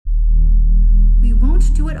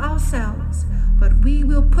do it ourselves, but we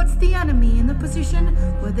will put the enemy in the position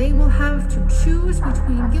where they will have to choose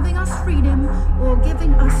between giving us freedom or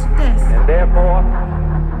giving us death. And therefore,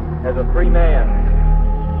 as a free man,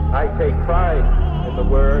 I take pride in the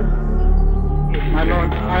word. My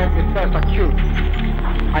Lord, I am the first accused.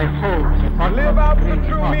 I hold that Live out the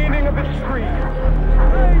true meaning of its creed.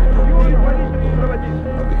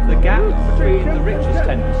 The gap between the richest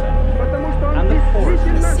 10% and the poorest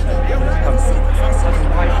 10% of this country has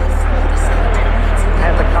widened.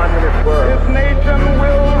 And the communist world. This nation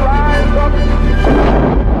will rise up.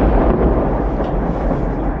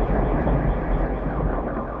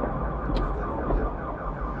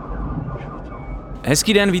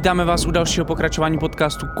 Hezký den, vítáme vás u dalšího pokračování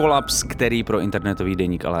podcastu Kolaps, který pro internetový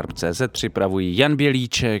deník Alarm.cz připravují Jan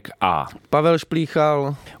Bělíček a Pavel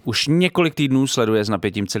Šplíchal. Už několik týdnů sleduje s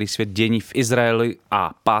napětím celý svět dění v Izraeli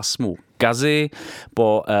a pásmu Gazy.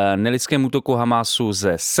 Po nelidském útoku Hamásu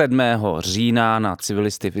ze 7. října na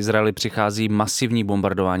civilisty v Izraeli přichází masivní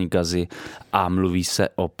bombardování Gazy a mluví se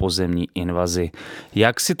o pozemní invazi.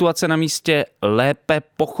 Jak situace na místě lépe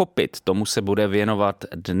pochopit, tomu se bude věnovat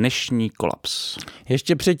dnešní Kolaps.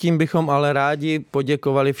 Ještě předtím bychom ale rádi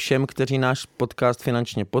poděkovali všem, kteří náš podcast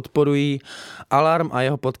finančně podporují. Alarm a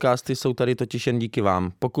jeho podcasty jsou tady totiž jen díky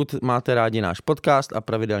vám. Pokud máte rádi náš podcast a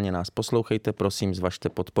pravidelně nás poslouchejte, prosím, zvažte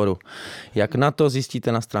podporu. Jak na to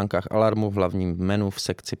zjistíte na stránkách Alarmu v hlavním menu v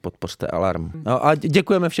sekci Podpořte Alarm. No a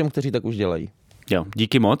děkujeme všem, kteří tak už dělají. Jo,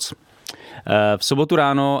 díky moc. V sobotu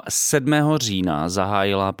ráno 7. října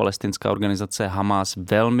zahájila palestinská organizace Hamas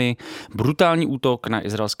velmi brutální útok na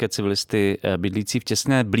izraelské civilisty bydlící v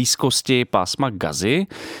těsné blízkosti pásma Gazy.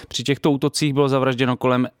 Při těchto útocích bylo zavražděno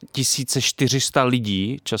kolem 1400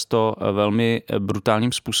 lidí, často velmi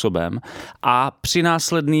brutálním způsobem, a při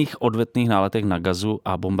následných odvetných náletech na Gazu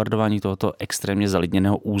a bombardování tohoto extrémně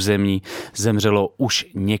zalidněného území zemřelo už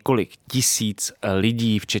několik tisíc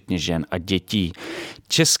lidí, včetně žen a dětí.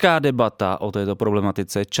 Česká debata o této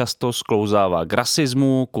problematice často sklouzává k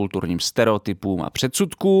rasismu, kulturním stereotypům a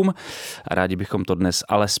předsudkům. Rádi bychom to dnes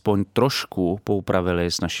alespoň trošku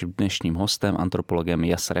poupravili s naším dnešním hostem, antropologem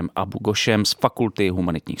Yasarem Abu Ghošem z Fakulty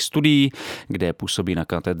humanitních studií, kde působí na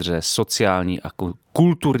katedře sociální a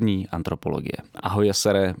kulturní antropologie. Ahoj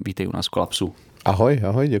Yasare, vítej u nás v Kolapsu.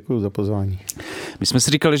 Ahoj, děkuji za pozvání. My jsme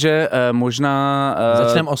si říkali, že možná...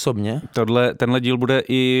 Začneme osobně. Tenhle díl bude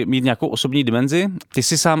i mít nějakou osobní dimenzi. Ty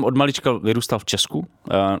jsi sám od malička vyrůstal v Česku,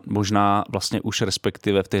 možná vlastně už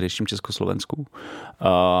respektive v tehdejším Československu.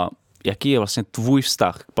 Jaký je vlastně tvůj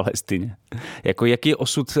vztah k Palestině? Jaký je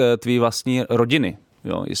osud tvý vlastní rodiny?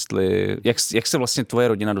 Jo, jak se vlastně tvoje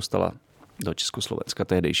rodina dostala do Československa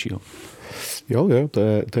tehdejšího? Jo,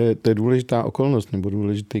 to je důležitá okolnost nebo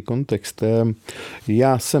důležitý kontext.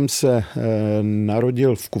 Já jsem se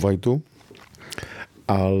narodil v Kuvajtu,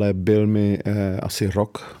 ale byl mi asi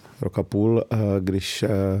rok a půl, když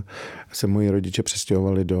se moji rodiče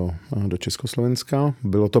přestěhovali do Československa.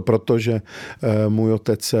 Bylo to proto, že můj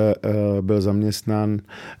otec byl zaměstnán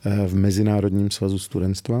v Mezinárodním svazu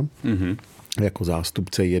studentstva. Mm-hmm. Jako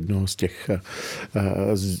zástupce jednoho z těch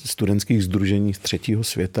studentských sdružení z třetího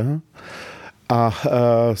světa. A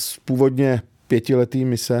původně 5letý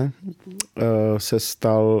mise se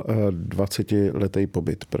stal 20letý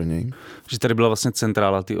pobyt pro něj. Že tady byla vlastně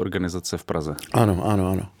centrála té organizace v Praze.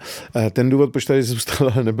 Ano. Ten důvod, proč tady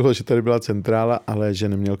zůstal, nebylo, že tady byla centrála, ale že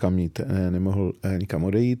neměl kam jít, nemohl nikam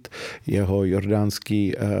odejít. Jeho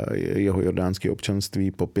jordánský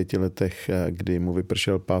občanství po 5 letech, kdy mu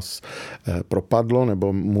vypršel pas, propadlo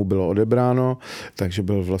nebo mu bylo odebráno, takže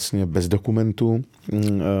byl vlastně bez dokumentů,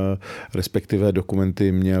 respektive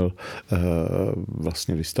dokumenty měl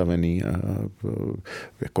vlastně vystavený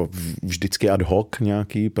jako vždycky ad hoc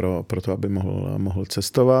nějaký pro to, aby mohl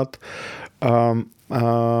cestovat. A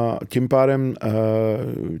tím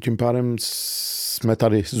pádem jsme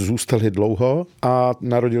tady zůstali dlouho a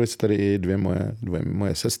narodili se tady i dvě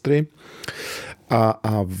moje sestry. A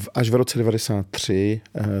až v roce 1993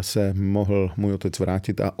 se mohl můj otec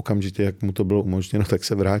vrátit a okamžitě, jak mu to bylo umožněno, tak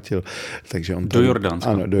se vrátil. Takže on do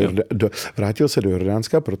Jordánska. Ano, vrátil se do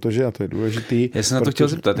Jordánska, protože, a to je důležitý... Já jsem na to chtěl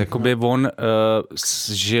zeptat, jakoby on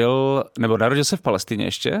žil, nebo narodil se v Palestině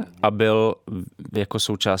ještě a byl jako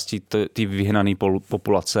součástí té vyhnané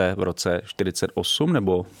populace v roce 48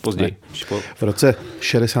 nebo později? V roce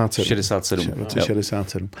 67.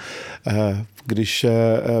 67. Když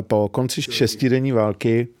po konci 6denní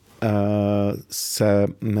války se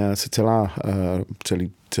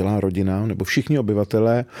celá rodina, nebo všichni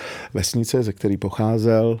obyvatelé vesnice, ze který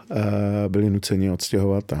pocházel, byli nuceni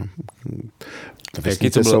odstěhovat.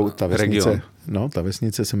 Ta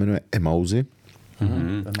vesnice se jmenuje Emauzy.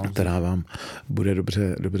 která vám bude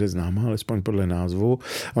dobře známá, alespoň podle názvu.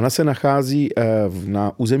 Ona se nachází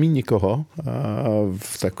na území nikoho,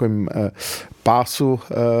 v takovém pásu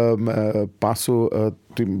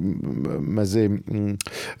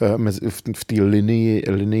v té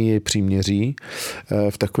linii příměří,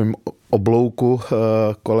 v takovém oblouku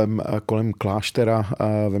kolem kláštera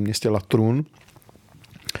ve městě Latrun.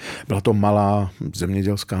 Byla to malá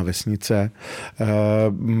zemědělská vesnice.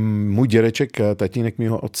 Můj dědeček, tatínek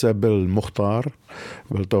mýho otce, byl Mochtar,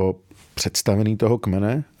 byl to představený toho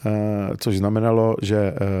kmene, což znamenalo,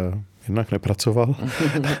 že jednak nepracoval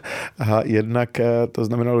a jednak to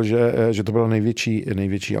znamenalo, že to byla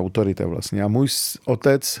největší autorita vlastně. A můj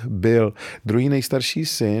otec byl druhý nejstarší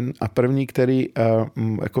syn a první, který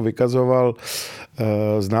jako vykazoval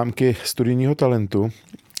známky studijního talentu.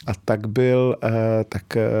 A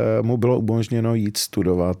tak mu bylo umožněno jít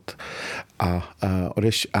studovat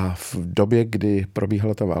a v době, kdy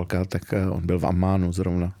probíhala ta válka, tak on byl v Ammánu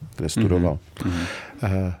zrovna, kde studoval.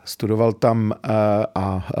 Studoval tam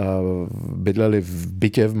a bydleli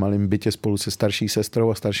v malém bytě spolu se starší sestrou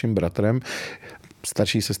a starším bratrem.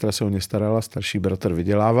 Starší sestra se o ně starala, starší bratr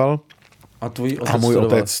vydělával a můj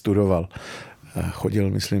otec studoval. Chodil,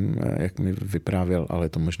 myslím, jak mi vyprávěl, ale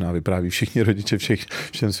to možná vypráví všichni rodiče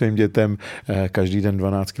všem svým dětem, každý den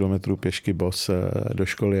 12 kilometrů pěšky bos do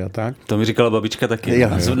školy a tak. To mi říkala babička taky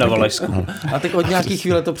na Valašsku. A teď od nějaký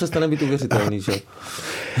chvíle to přestane být uvěřitelný, že?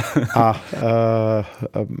 A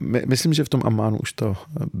myslím, že v tom Ammánu už to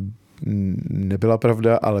nebyla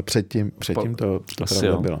pravda, ale předtím to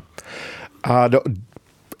pravda byla. A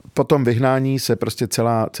po tom vyhnání se prostě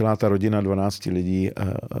celá ta rodina 12 lidí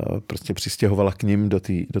prostě přistěhovala k nim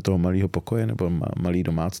do toho malého pokoje nebo malé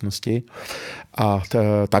domácnosti a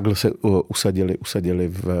takhle se usadili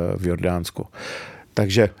v Jordánsku.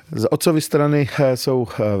 Takže z otcovy strany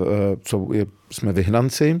jsme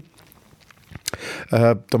vyhnanci.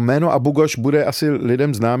 To jméno Abu Ghosh bude asi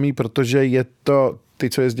lidem známý, protože je to ty,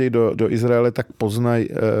 co jezdí do Izraele, tak poznají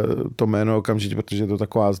to jméno okamžitě, protože je to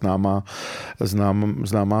taková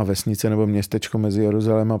známá vesnice nebo městečko mezi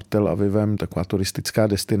Jeruzalémem a Tel Avivem, taková turistická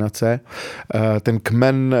destinace. Ten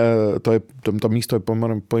kmen, to místo je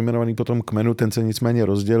pojmenovaný po tom kmenu, ten se nicméně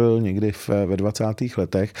rozdělil někdy ve 20.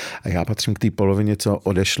 letech a já patřím k té polovině, co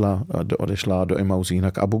odešla do Emaus.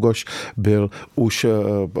 Jinak Abu Ghosh byl už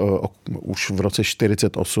v roce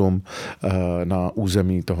 48 na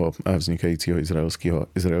území toho vznikajícího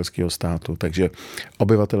izraelského státu. Takže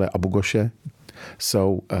obyvatelé Abu Ghoshe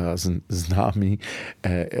jsou známí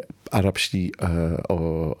arabští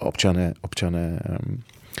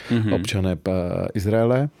občané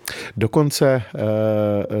Izraele.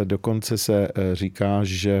 Dokonce se říká,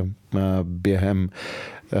 že během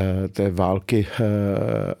té války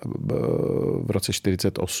v roce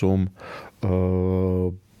 48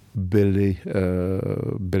 byli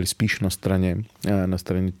spíš na straně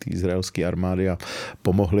té izraelské armády a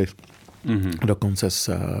pomohli dokonce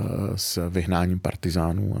s vyhnáním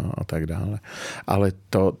partizánů a tak dále. Ale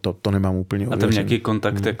to nemám úplně ověřený. A tam nějaký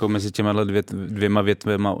kontakt jako mezi těma dvěma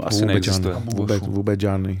větvema asi neexistuje? Vůbec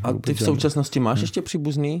žádný. A ty v současnosti máš ještě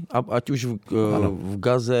příbuzný? Ať už v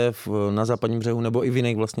Gaze, na západním břehu, nebo i v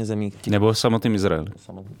jiných vlastně zemích? Nebo v samotném Izraeli.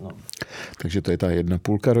 Takže to je ta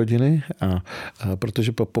 1,5 rodiny a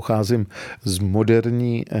protože pocházím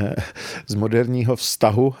z moderního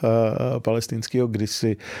vztahu palestinského,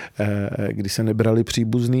 kdy se nebrali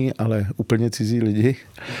příbuzní, ale úplně cizí lidi,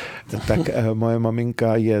 tak moje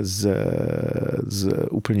maminka je z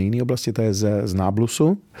úplně jiné oblasti, ta je z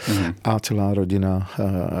Náblusu a celá rodina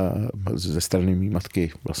ze strany mý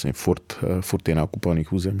matky vlastně furt je na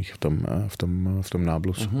okupovaných územích v tom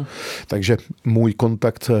Náblusu. Takže můj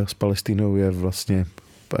kontakt s Palestinou je vlastně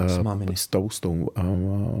s tou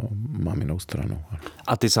máminou stranou.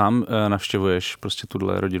 A ty sám navštěvuješ prostě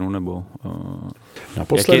tuhle rodinu, nebo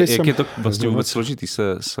jak je to vlastně vůbec složitý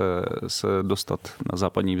se dostat na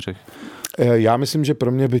západní břeh? Já myslím, že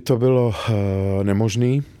pro mě by to bylo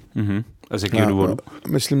nemožný. A z jakého důvodu?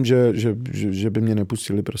 Myslím, že by mě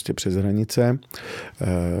nepustili prostě přes hranice,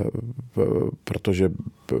 protože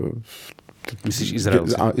myslíš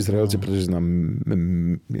Izraelci? Izraelci, protože znám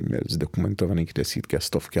zdokumentovaných desítky a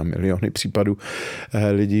stovky a miliony případů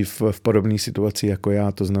lidí v podobné situaci jako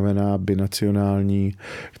já, to znamená binacionální,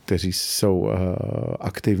 kteří jsou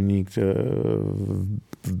aktivní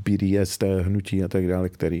v BDS, hnutí a tak dále,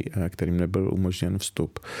 kterým nebyl umožněn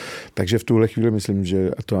vstup. Takže v tuhle chvíli myslím,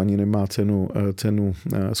 že to ani nemá cenu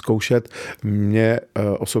zkoušet. Mně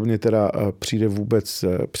osobně teda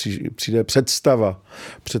přijde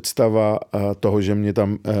představa toho, že mě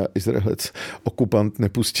tam Izraelec, okupant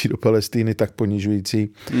nepustí do Palestíny, tak ponižující,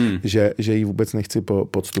 že ji vůbec nechci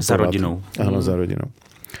podstupovat. Za rodinou. Ano, za rodinou.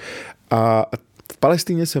 A v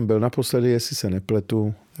Palestíně jsem byl naposledy, jestli se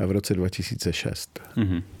nepletu, v roce 2006.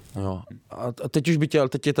 Jo. A teď už ale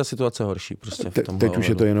teď je ta situace horší. Prostě v tom teď už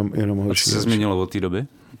je to jenom horší. A co se změnilo od té doby?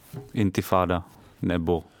 Intifáda?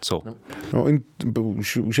 Nebo co? No,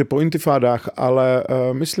 už je po intifádách, ale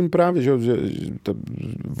myslím právě, že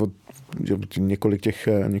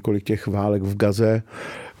několik těch válek v Gaze,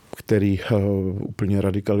 který úplně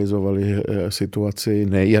radikalizovali situaci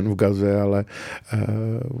nejen v Gaze, ale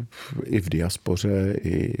i v diaspoře,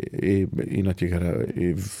 i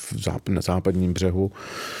na západním břehu.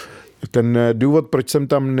 Ten důvod, proč jsem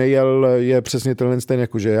tam nejel, je přesně tenhle stejný,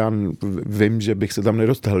 jako že já vím, že bych se tam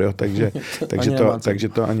nedostal, jo, takže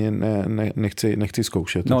to ani nechci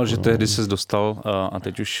zkoušet. No, že tehdy ses dostal a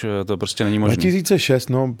teď už to prostě není možné. 2006,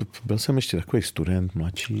 no, byl jsem ještě takový student,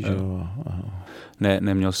 mladší, že jo. Ne,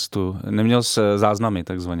 neměl jsi záznamy,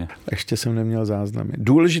 takzvaně. Ještě jsem neměl záznamy.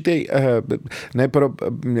 Důležitý,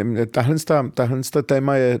 tahle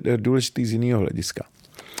téma je důležitý z jiného hlediska.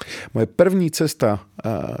 Moje první cesta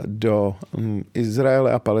do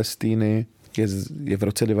Izraele a Palestíny je v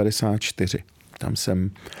roce 1994. Tam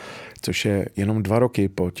jsem, což je jenom 2 roky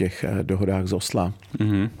po těch dohodách z Osla.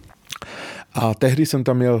 Mm-hmm. A tehdy jsem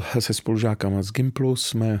tam jel se spolužákama z Gimplu,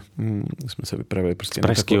 jsme se vypravili prostě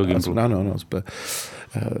pražského Gimplu. No,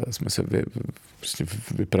 jsme se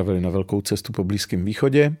vypravili na velkou cestu po Blízkém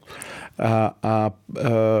východě a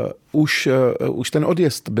už ten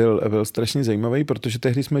odjezd byl strašně zajímavý, protože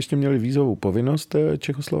tehdy jsme ještě měli vízovou povinnost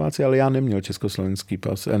Čechoslováci, ale já neměl československý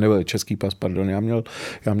pas, nebo český pas, pardon,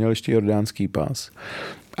 já měl ještě jordánský pas.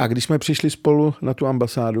 A když jsme přišli spolu na tu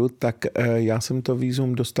ambasádu, tak já jsem to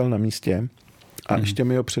vízum dostal na místě a ještě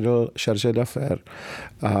mi ho předal chargé d'affaires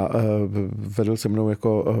a vedl se mnou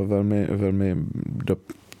jako velmi, velmi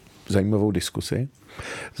zajímavou diskusi.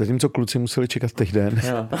 Zatímco kluci museli čekat týden,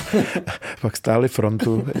 pak stáli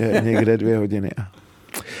frontu někde 2 hodiny.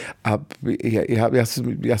 A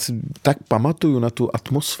já si tak pamatuju na tu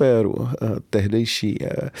atmosféru tehdejší,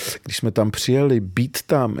 když jsme tam přijeli, být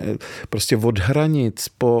tam, prostě od hranic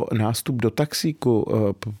po nástup do taxíku.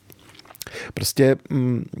 Prostě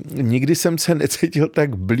nikdy jsem se necítil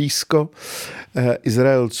tak blízko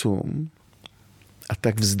Izraelcům a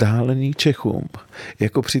tak vzdálený Čechům,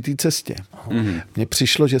 jako při té cestě. Mně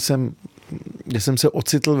přišlo, že jsem se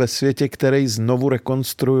ocitl ve světě, který znovu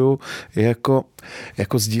rekonstruju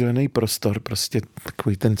jako sdílený prostor. Prostě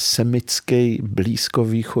takový ten semický,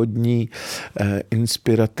 blízkovýchodní,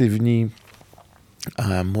 inspirativní,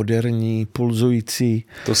 moderní, pulzující.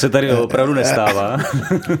 To se tady opravdu nestává.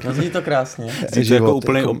 No, zní to krásně. Zní to jako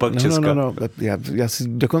úplný opak Česka. No. Já si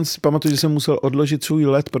dokonce pamatuju, že jsem musel odložit svůj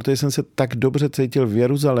let, protože jsem se tak dobře cítil v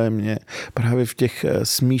Jeruzalémě, právě v těch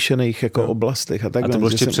smíšených jako oblastech. A to bylo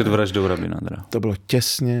ještě před vraždou rabina. To bylo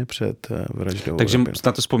těsně před vraždou Takže rabina.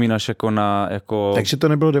 na to vzpomínáš jako na... Takže to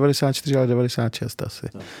nebylo 94, ale 96 asi.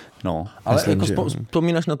 No. Ale myslím, jako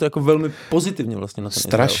vzpomínáš na to jako velmi pozitivně vlastně. Na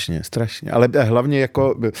ten strašně. Ale hlavně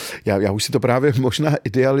jako, já už si to právě možná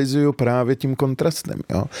idealizuju právě tím kontrastem.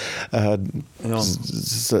 Jo?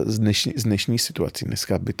 Z dnešní situací.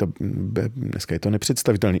 Dneska je to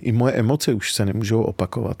nepředstavitelné. I moje emoce už se nemůžou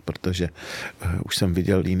opakovat, protože už jsem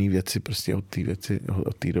viděl jiné věci prostě od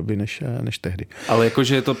té doby než tehdy. Ale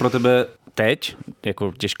jakože je to pro tebe teď,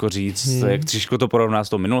 jako těžko říct, jak těžko to porovná s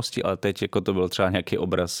tou minulostí, ale teď jako to byl třeba nějaký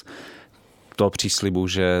obraz toho příslibu,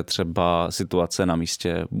 že třeba situace na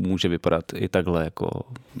místě může vypadat i takhle jako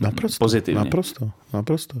pozitivně.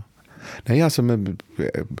 Naprosto. Ne, já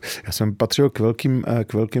jsem patřil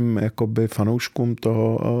k velkým jakoby fanouškům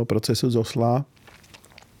toho procesu z Osla.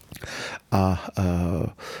 A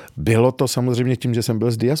bylo to samozřejmě tím, že jsem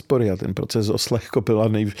byl z diaspory a ten proces Osla jako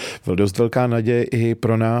byl dost velká naděje i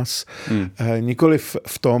pro nás. Nikoliv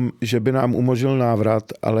v tom, že by nám umožnil návrat,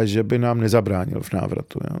 ale že by nám nezabránil v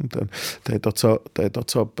návratu. To je to,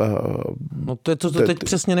 co... No to je to, co teď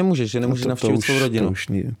přesně nemůžeš, že nemůžeš navštívit svou rodinu.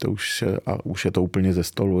 Už je to úplně ze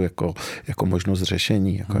stolu jako možnost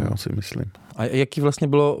řešení, jako já si myslím. A jaký vlastně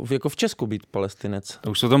bylo jako v Česku být Palestinec?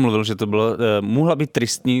 Už jsi o tom mluvil, že to bylo, mohla být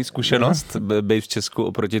tristní zkušenost být v Česku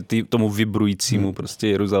oproti tomu vibrujícímu prostě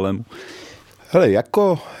Jeruzalému. Hele,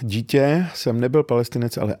 jako dítě jsem nebyl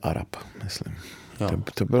Palestinec, ale Arab, myslím.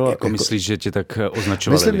 To bylo, myslíš, že tě tak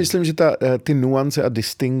označovali? Myslím, že ty nuance a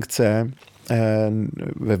distinkce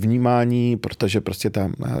ve vnímání, protože prostě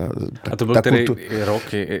tam... A to byl tedy rok,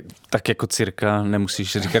 tak jako cirka,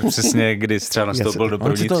 nemusíš říkat přesně, kdy třeba nastoupil do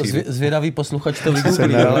první třídy. Zvědavý posluchač to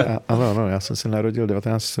vygooglí, ale... Ano, já jsem se narodil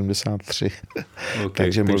 1973,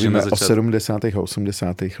 takže mluvíme o 70. a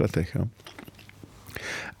 80. letech. Jo.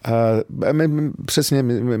 Přesně,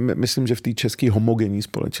 myslím, že v té české homogenní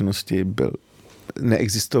společnosti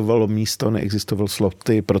neexistovalo místo, neexistoval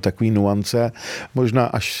sloty pro takový nuance, možná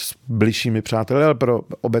až s bližšími přáteli, ale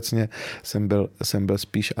obecně jsem byl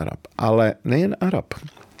spíš Arab. Ale nejen Arab.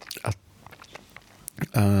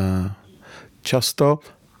 Často,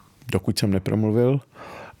 dokud jsem nepromluvil,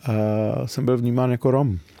 jsem byl vnímán jako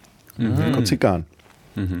Rom, jako cikán.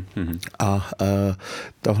 A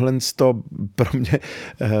tohle pro mě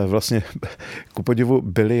vlastně ku podivu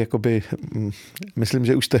byly jakoby, myslím,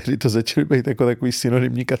 že už tehdy to začaly být jako takový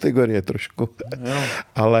synonymní kategorie trošku,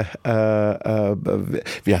 ale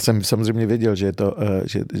já jsem samozřejmě věděl, že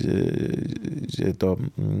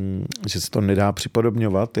se to nedá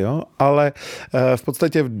připodobňovat, jo? Ale v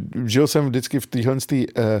podstatě žil jsem vždycky v téhle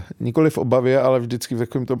nikoli v obavě, ale vždycky v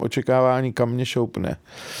takovém tom očekávání, kam mě šoupne.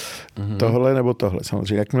 Tohle nebo tohle.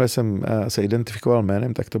 Samozřejmě, jakmile jsem se identifikoval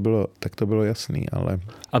jménem, tak to bylo jasný, ale...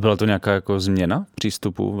 A byla to nějaká jako změna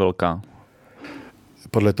přístupu velká?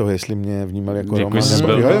 Podle toho, jestli mě vnímali jako Roma.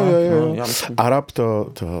 Jo. Arab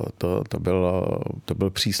to byl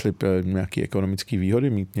příslib nějaký ekonomický výhody,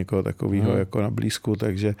 mít někoho takového jako na blízku,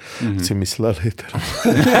 takže si mysleli.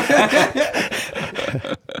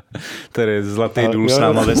 Tady zlatý důl s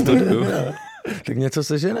náma ve studiu. Tak něco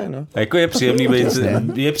se žene, no. A jako je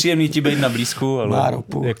příjemný ti být na blízku, ale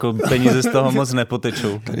jako peníze z toho moc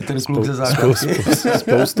nepotečou. Tady ten kluk ze základky.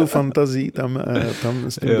 Spoustu fantazí tam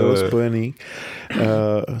s tím bylo spojený.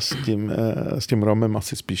 S tím Romem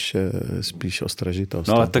asi spíš ostražitost.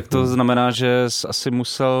 No ale tak to znamená, že jsi asi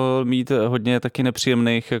musel mít hodně taky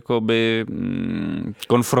nepříjemných jakoby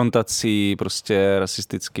konfrontací prostě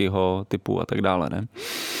rasistického typu a tak dále, ne?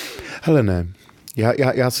 Hele, ne.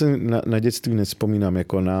 Já si na dětství nevzpomínám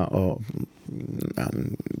jako na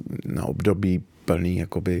období plný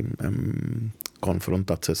jakoby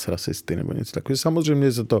konfrontace s rasisty nebo něco takového.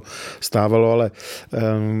 Samozřejmě se to stávalo, ale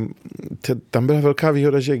tam byla velká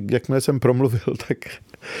výhoda, že jakmile jsem promluvil,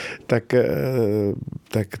 tak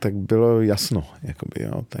bylo jasno. Jakoby,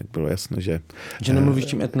 jo, tak bylo jasno, že nemluvíš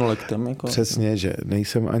tím etnolektem? Jako... Přesně, že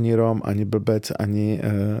nejsem ani Rom, ani blbec,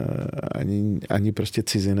 ani prostě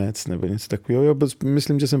cizinec nebo něco takového. Jo,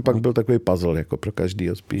 myslím, že jsem pak byl takový puzzle jako pro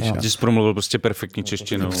každýho spíš. Ty jsi promluvil prostě perfektní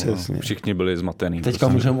češtinu. Přesně. Všichni byli zmatený. Teďka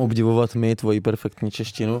můžeme obdivovat my tvoji perfektní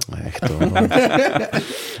češtinu.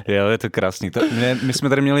 Jo, je to krásný. My jsme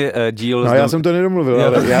tady měli díl... No já jsem to nedomluvil,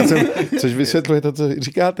 ale což vysvětluje to, co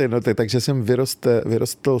říkáte. No, takže jsem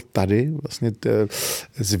vyrostl tady, vlastně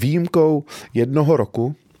s výjimkou jednoho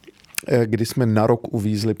roku, kdy jsme na rok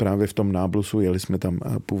uvízli právě v tom Náblusu, jeli jsme tam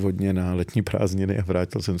původně na letní prázdniny a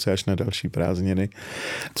vrátil jsem se až na další prázdniny.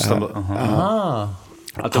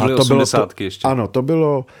 A to byly 80. ještě. Ano, to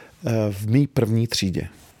bylo v mý první třídě.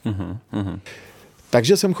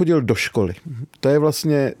 Takže jsem chodil do školy. To je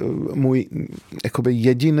vlastně můj jakoby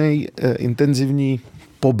jedinej intenzivní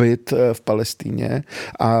pobyt v Palestíně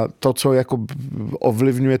a to, co jako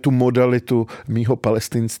ovlivňuje tu modalitu mýho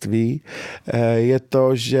palestinství, je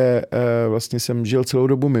to, že vlastně jsem žil celou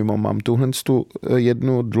dobu mimo. Mám tu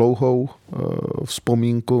jednu dlouhou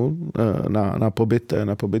vzpomínku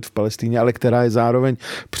na pobyt v Palestíně, ale která je zároveň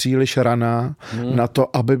příliš raná na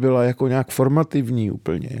to, aby byla jako nějak formativní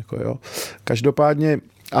úplně. Jako jo. Každopádně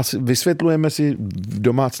asi vysvětlujeme si v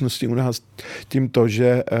domácnosti u nás tímto,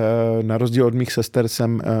 že na rozdíl od mých sester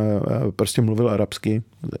jsem prostě mluvil arabsky,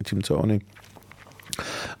 zatímco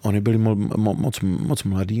oni byli moc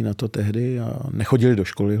mladí na to tehdy a nechodili do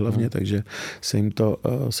školy hlavně, takže se jim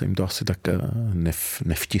to asi tak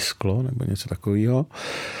nevtisklo nebo něco takového.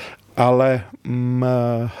 Ale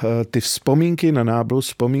ty vzpomínky na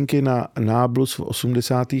Náblus v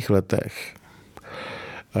 80. letech,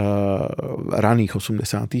 raných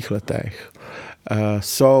 80. letech,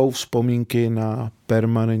 jsou vzpomínky na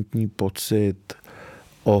permanentní pocit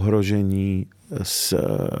ohrožení s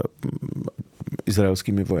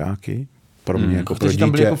izraelskými vojáky. Pro mě jako pro dítě.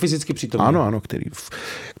 Tam byli jako fyzicky přítomní. Ano,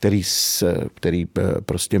 který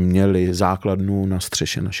prostě měli základnu na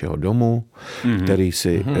střeše našeho domu, který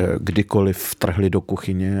si kdykoliv vtrhli do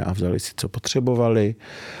kuchyně a vzali si, co potřebovali.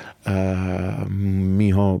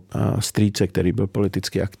 Mýho strýce, který byl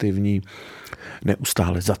politicky aktivní,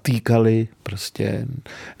 neustále zatýkali,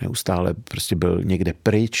 neustále byl někde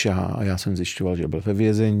pryč a já jsem zjišťoval, že byl ve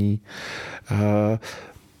vězení.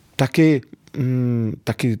 Taky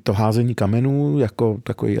taky to házení kamenů jako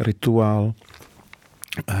takový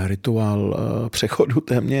rituál přechodu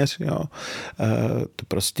téměř. Jo. To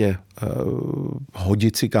prostě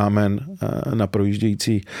hodit si kámen na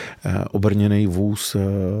projíždějící obrněný vůz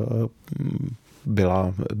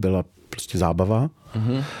byla prostě zábava.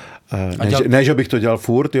 Mm-hmm. Ne, že bych to dělal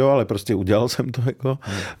furt, jo, ale prostě udělal jsem to jako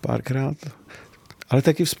párkrát. Ale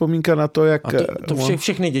taky vzpomínka na to, jak... A to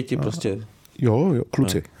všechny děti prostě... Jo,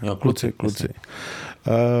 kluci. Kluci.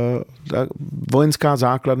 Vojenská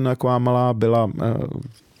základna taková malá byla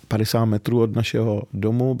 50 metrů od našeho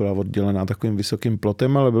domu, byla oddělená takovým vysokým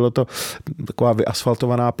plotem, ale bylo to taková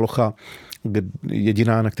vyasfaltovaná plocha,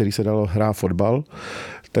 jediná, na který se dalo hrát fotbal.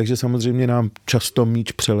 Takže samozřejmě nám často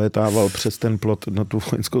míč přelétával přes ten plot na tu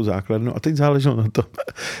vojenskou základnu a teď záleželo na to,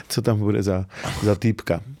 co tam bude za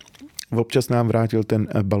týpka. Občas nám vrátil ten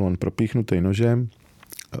balon propíchnutý nožem,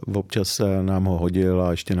 občas nám ho hodil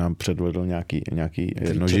a ještě nám předvedl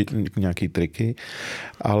nějaký triky,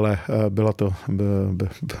 ale byla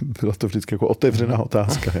to vždycky jako otevřená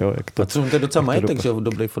otázka. Jo, jak to, a co to je docela majetek, že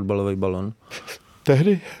dobrý fotbalový balon?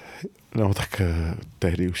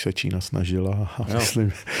 Tehdy už se Čína snažila a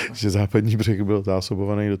myslím, že západní břeh byl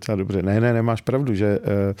zásobovaný docela dobře. Ne, nemáš pravdu, že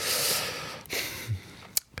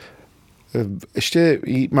ještě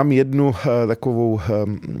mám jednu takovou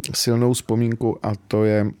silnou vzpomínku a to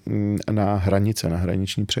je na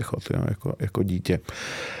hraniční přechod, jo, jako dítě.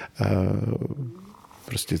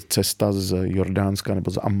 Prostě cesta z Jordánska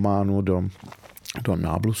nebo z Ammánu do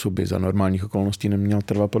Náblusu by za normálních okolností neměla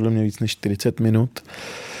trvat podle mě víc než 40 minut.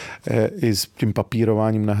 I s tím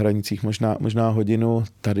papírováním na hranicích možná hodinu.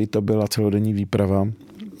 Tady to byla celodenní výprava,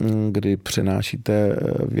 kdy přenášíte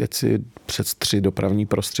věci přes 3 dopravní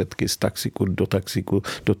prostředky z taxiku do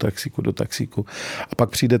taxiku. A pak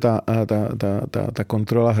přijde ta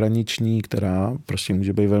kontrola hraniční, která prostě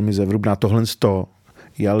může být velmi zevrubná. Tohle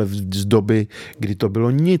je ale z doby, kdy to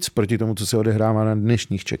bylo nic proti tomu, co se odehrává na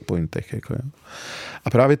dnešních checkpointech. Jako, jo. A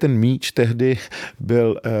právě ten míč tehdy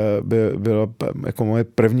bylo jako moje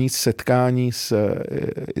první setkání s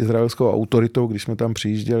izraelskou autoritou, když jsme tam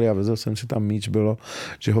přijížděli a vezl jsem si tam míč, bylo,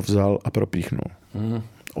 že ho vzal a propíchnul.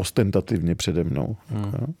 Ostentativně přede mnou.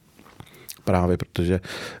 Jo. Právě protože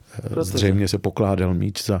zřejmě se pokládal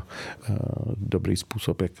míč za dobrý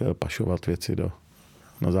způsob, jak pašovat věci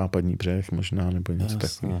na západní břeh možná, nebo něco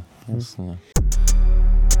takového. Jasně.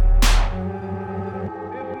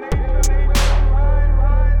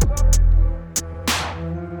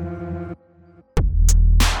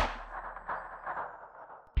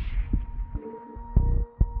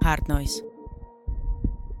 Hard Noise.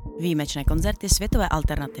 Výjimečné koncerty světové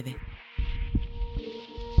alternativy.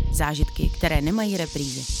 Zážitky, které nemají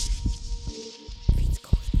reprízy.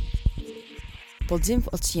 Podzim v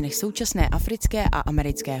odstínech současné africké a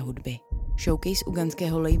americké hudby. Showcase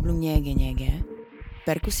ugandského labelu Něge,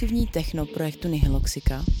 perkusivní techno projektu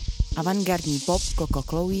Nihiloxika, avantgardní pop Coco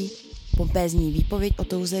Chloe, pompézní výpověď o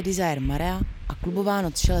touze Desire Marea a klubová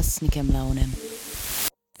noc šelest s Nickem Leonem.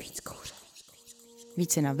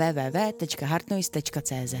 Více na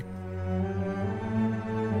www.hardnoise.cz.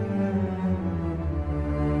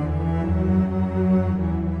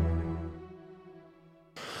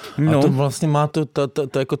 No. A to vlastně má to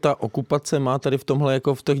jako ta okupace má tady v tomhle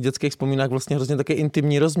jako v těch dětských vzpomínkách vlastně hrozně taky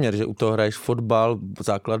intimní rozměr, že u toho hraješ fotbal,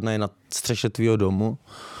 základna je na střeše tvýho domu.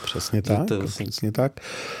 Přesně tak.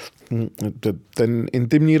 Ten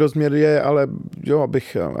intimní rozměr je, ale jo,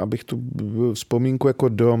 abych tu vzpomínku jako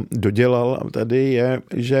dodělal tady je,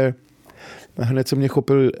 že hned se mě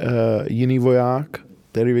chopil jiný voják,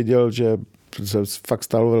 který viděl, že se fakt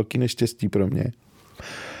stalo velký neštěstí pro mě.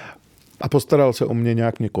 A postaral se o mě,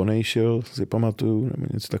 nějak mě konejšil, si pamatuju, nebo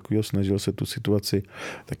něco takového, snažil se tu situaci.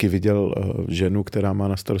 Taky viděl ženu, která má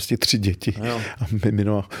na starosti 3 děti. Jo. A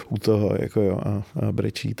mimino u toho jako jo, a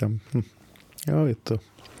brečí tam. Jo, je to...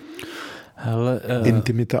 Hele,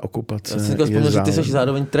 intimita okupace. Já si vzpomněl, že ty jsi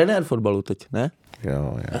zároveň trenér fotbalu teď, ne?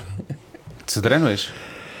 Jo. Co trénuješ?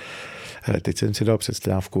 Hele, teď jsem si dal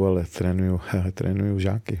přestávku, ale trénuju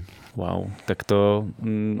žáky. Wow, tak to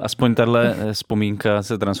aspoň tahle vzpomínka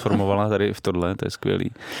se transformovala tady v tohle, to je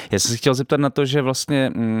skvělý. Já jsem si chtěl zeptat na to, že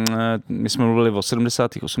vlastně my jsme mluvili o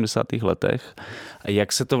 70. 80. letech,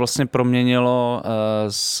 jak se to vlastně proměnilo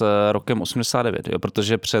s rokem 89, jo?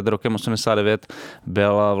 Protože před rokem 89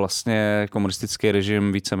 byl vlastně komunistický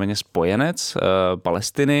režim víceméně spojenec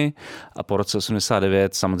Palestiny a po roce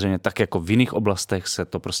 89 samozřejmě tak jako v jiných oblastech se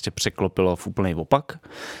to prostě překlopilo v úplný opak.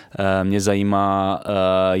 Mě zajímá,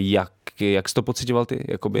 jak jsi to pocitoval ty,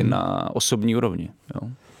 jakoby na osobní úrovni? Jo?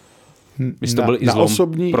 Jestli to byl izlom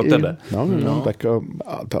osobní, pro tebe. Tak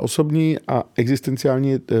ta osobní a existenciální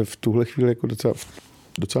je v tuhle chvíli jako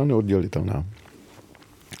docela neoddělitelná.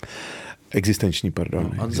 Existenční,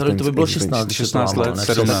 pardon. A vzhledem to by bylo 16 let,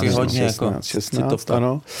 17, hodně 16,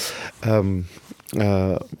 ano.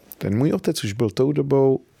 Ten můj otec už byl tou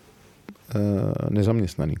dobou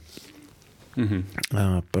nezaměstnaný.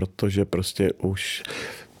 Protože prostě už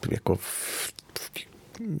jako v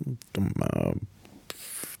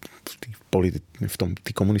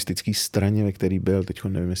té komunistické straně, ve který byl, teď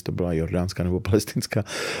nevím, jestli to byla jordánská nebo palestinská,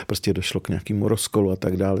 prostě došlo k nějakému rozkolu a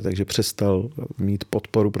tak dále, takže přestal mít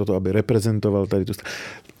podporu pro to, aby reprezentoval tady tu stranu.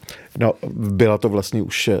 No, byla to vlastně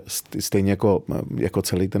už stejně jako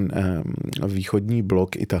celý ten východní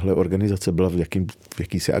blok, i tahle organizace byla v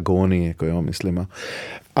jakýsi agónii, jako jo, myslím.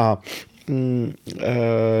 A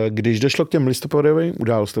když došlo k těm listopadovým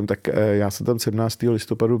událostem, tak já jsem tam 17.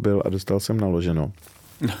 listopadu byl a dostal jsem naloženo.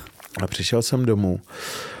 A přišel jsem domů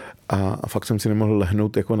a fakt jsem si nemohl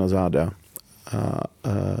lehnout jako na záda.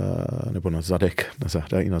 Nebo na zadek, na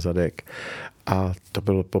záda i na zadek. A to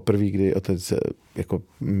bylo poprvé, kdy otec jako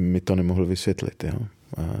mi to nemohl vysvětlit. Jo.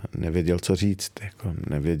 Nevěděl, co říct. Jako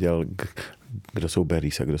nevěděl, kdo jsou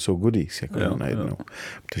Berries a kdo jsou Goodies. Jako najednou.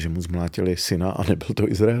 Protože mu zmlátili syna a nebyl to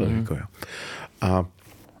Izrael. Jako, jo.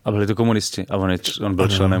 A byli to komunisti. A on byl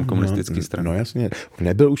členem komunistické strany. No jasně.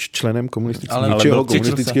 Nebyl už členem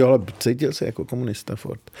komunistického, ale cítil se jako komunista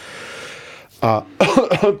furt. A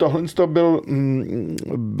tohle to byl,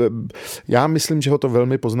 já myslím, že ho to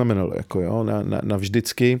velmi poznamenalo, jako jo,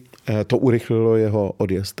 navždycky to urychlilo jeho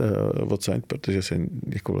odjezd odsaď, protože se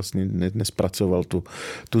jako vlastně nespracoval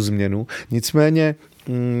tu změnu. Nicméně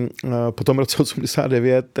po tom roce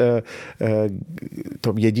 89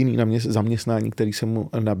 to jediné zaměstnání, které se mu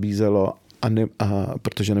nabízelo,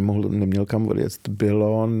 protože neměl kam odjet,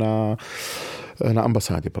 bylo na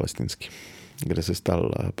ambasádě palestinské, kde se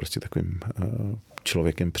stal prostě takovým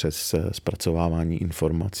člověkem přes zpracovávání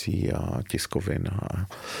informací a tiskovin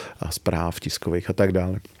a zpráv tiskových a tak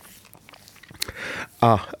dále.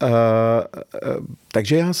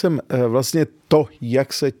 Takže já jsem vlastně to,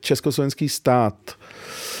 jak se československý stát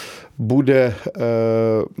bude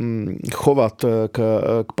chovat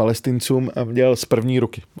k Palestincům, měl z první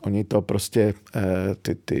ruky. Oni to prostě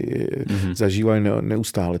zažívají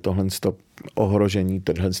neustále, tohle ohrožení,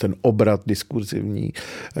 ten obrat diskurzivní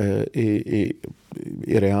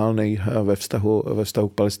i reálnej ve vztahu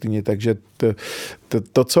k Palestině. Takže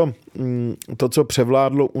to, co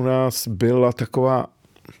převládlo u nás, byla taková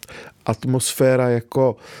atmosféra,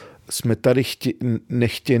 jako jsme tady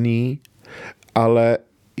nechtěný, ale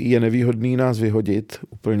je nevýhodný nás vyhodit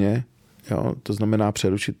úplně, jo? To znamená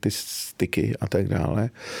přerušit ty styky a tak dále.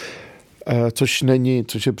 Což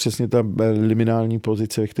je přesně ta liminální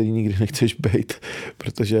pozice, ve které nikdy nechceš být,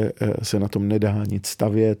 protože se na tom nedá nic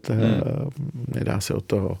stavět, nedá se od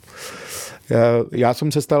toho. Já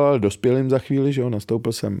jsem se stal ale dospělým za chvíli, že jo,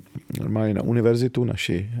 nastoupil jsem normálně na univerzitu,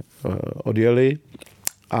 naši odjeli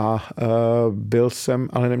a byl jsem,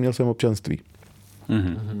 ale neměl jsem občanství.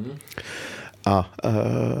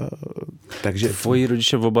 Takže... Tvoji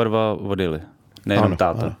rodiče oba dva odjeli, nejenom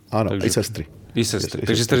táta. Ano, takže... i sestry.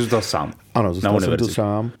 Takže jste zůstal sám. Ano,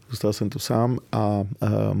 zůstal jsem tu sám a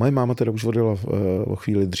moje máma teda už odjela o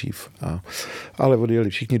chvíli dřív. Ale odjeli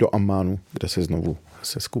všichni do Ammánu, kde se znovu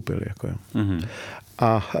skupili. Jako, jo.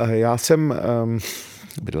 A já jsem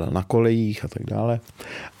bydlel na kolejích a tak dále,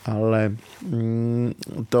 ale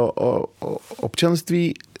to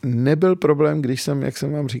občanství nebyl problém, když jsem, jak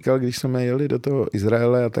jsem vám říkal, když jsme jeli do toho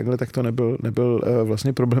Izraele a takhle, tak to nebyl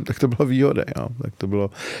vlastně problém, tak to byla výhoda. Jo? Tak to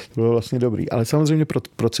bylo vlastně dobrý. Ale samozřejmě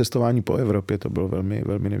pro cestování po Evropě to bylo velmi,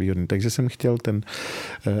 velmi nevýhodné. Takže jsem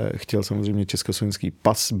chtěl samozřejmě československý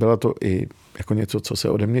pas. Byla to i jako něco, co se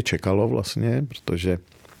ode mě čekalo vlastně, protože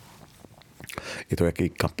je to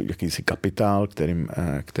jakýsi kapitál,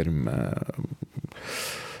 kterým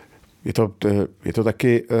je to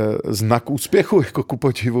taky znak úspěchu, jako ku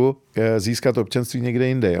podivu, získat občanství někde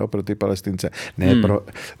jinde, jo, pro ty Palestince. Ne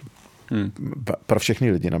pro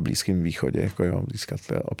všechny lidi na Blízkém východě, jako jo, získat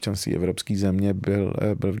občanství evropské země byl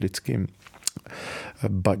vždycky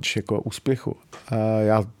badge jako úspěchu.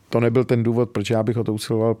 To nebyl ten důvod, proč já bych o to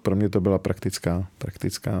usiloval, pro mě to byla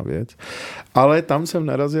praktická věc. Ale tam jsem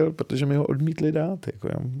narazil, protože mi ho odmítli dát. Jako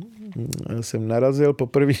jsem narazil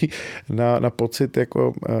poprvé na pocit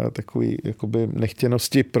jako takový jakoby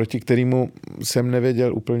nechtěnosti, proti kterému jsem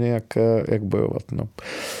nevěděl úplně, jak bojovat. No.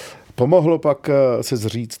 Pomohlo pak se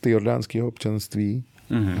zříct ty jordánského občanství.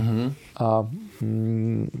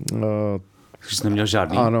 Jsi neměl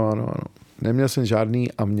žádný? Ano. Neměl jsem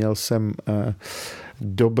žádný a měl jsem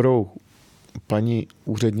dobrou paní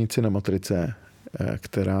úřednici na matrice,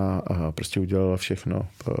 která prostě udělala všechno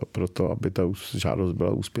pro to, aby ta žádost byla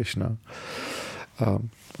úspěšná. A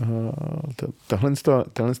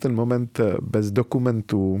tenhle ten moment bez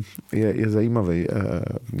dokumentů je zajímavý.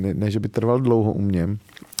 Ne, že by trval dlouho u mě,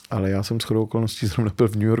 ale já jsem shodou okolností zrovna byl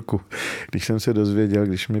v New Yorku, když jsem se dozvěděl,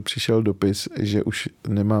 když mi přišel dopis, že už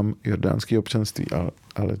nemám jordánské občanství,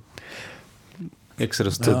 ale jak se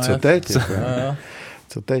dostane? Co teď?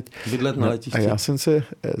 Co teď? Bydlet na letišti. A já jsem se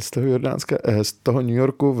z toho New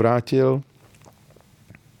Yorku vrátil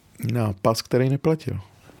na pas, který neplatil.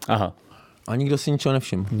 Aha. A nikdo si ničeho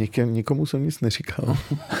nevšiml. Nikomu jsem nic neříkal.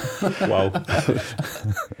 Wow.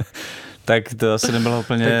 Tak to asi nebyla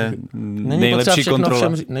úplně nejlepší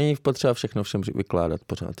kontrola. Není potřeba všechno všem vykládat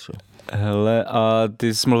pořád. Že? Hele, a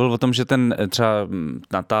ty jsi mluvil o tom, že ten třeba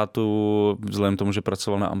na tátu, vzhledem tomu, že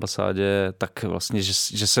pracoval na ambasádě, tak vlastně,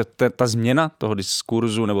 že se ta změna toho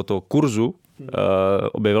diskurzu nebo toho kurzu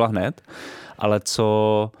objevila hned, ale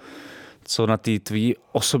co na té tvý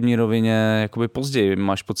osobní rovině jakoby později?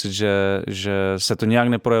 Máš pocit, že se to nějak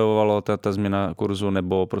neprojevovalo, ta změna kurzu,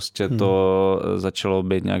 nebo prostě to začalo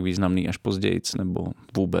být nějak významný až později, nebo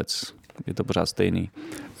vůbec? Je to pořád stejný?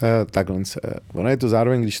 Takhle. Ono je to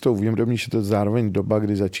zároveň, když to uvědomíš, je to zároveň doba,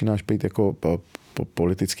 kdy začínáš být jako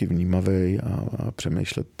politicky vnímavý a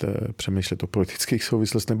přemýšlet o politických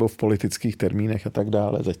souvislostech nebo v politických termínech a tak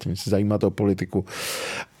dále. Zatím se zajímat o politiku.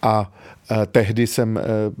 A tehdy jsem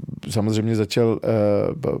samozřejmě začal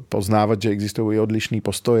poznávat, že existují i odlišný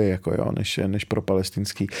postoje jako jo, než pro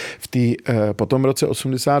palestinský. Po tom roce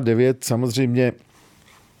 89 samozřejmě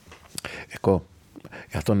jako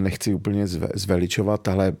já to nechci úplně zveličovat,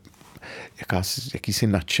 ale jakýsi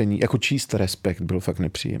nadšení, jako číst respekt byl fakt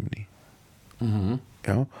nepříjemný. Mm-hmm.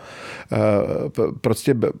 Jo?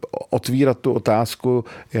 Prostě otvírat tu otázku,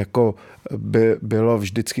 jako by bylo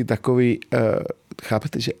vždycky takový,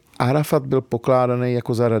 chápete, že Arafat byl pokládaný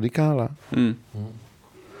jako za radikála.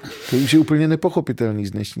 To už je úplně nepochopitelný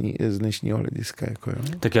z dnešního hlediska. Jako, jo?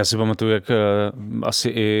 Tak já si pamatuju, jak asi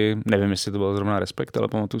i, nevím, jestli to byl zrovna respekt, ale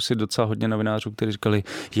pamatuju si docela hodně novinářů, kteří říkali,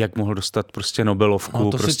 jak mohl dostat prostě Nobelovku,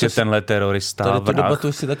 prostě tenhle terorista, tady tu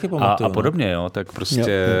debatu si taky pamatuju. A podobně, jo, tak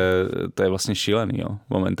prostě to je vlastně šílený, jo,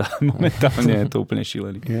 momentálně je to úplně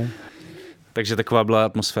šílený. Yeah. Takže taková byla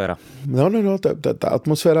atmosféra. No, ta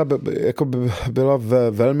atmosféra jako byla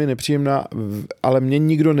velmi nepříjemná, ale mě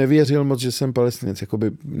nikdo nevěřil moc, že jsem Palestinec.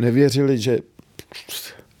 Jakoby nevěřili, že...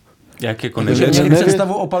 Jak jako nevěřili? Měli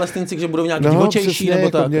představu o Palestincích, že budou nějaký divočejší, přesně,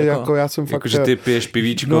 nebo tak? Jako já jsem fakt... Jako, že ty piješ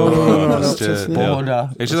pivíčko. Přesně. Pohoda.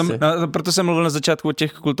 Takže proto jsem mluvil na začátku o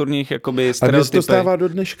těch kulturních jakoby stereotypech. A dnes to stává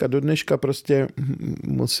do dneška prostě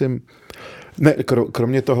musím... Ne,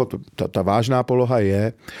 kromě toho, ta vážná poloha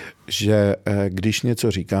je, že když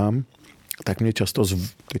něco říkám, tak mě často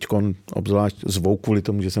teďkon obzvlášť zvou kvůli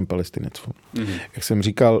tomu, že jsem Palestinec. Jak jsem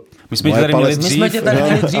říkal... My jsme tě tady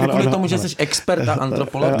měli dřív kvůli tomu, že jsi expert a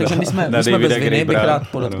antropolog, takže my jsme bez viny, bych rád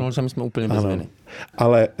podotknul, že my jsme úplně bez viny.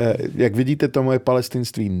 Ale jak vidíte, to moje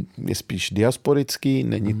palestinství je spíš diasporický,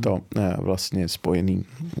 není to vlastně spojený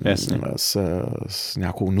s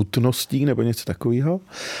nějakou nutností nebo něco takového.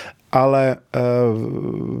 Ale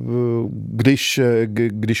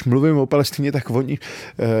když mluvím o Palestině, tak oni,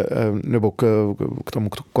 nebo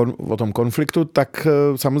o tom konfliktu, tak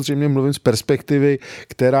samozřejmě mluvím z perspektivy,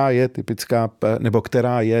 která je typická, nebo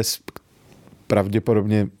která je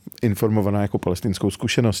pravděpodobně informovaná jako palestinskou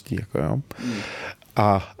zkušeností. Jako jo.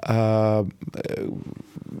 A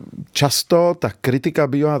často ta kritika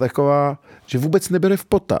bývá taková, že vůbec nebere v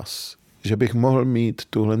potaz, že bych mohl mít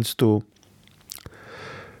tuhle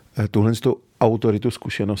autoritu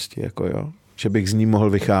zkušenosti, jako jo. Že bych z ní mohl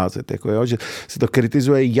vycházet, jako jo. Že se to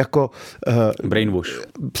kritizuje jako... brainwash.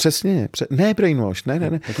 Přesně. Ne brainwash,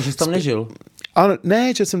 ne. Jako, že jsi tam nežil. Ale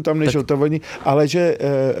ne, že jsem tam nežil, ale že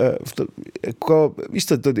jako, víš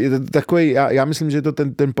co, to je takový, já myslím, že je to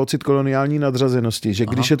ten pocit koloniální nadřazenosti, že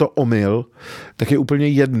když je to omyl, tak je úplně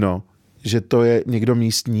jedno, že to je někdo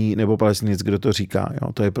místní nebo Palestinec, kdo to říká.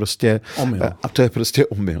 Jo? To je prostě omyl. A to je prostě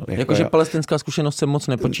omyl. Jakože palestinská zkušenost se moc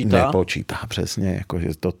nepočítá? Nepočítá, přesně. Jakože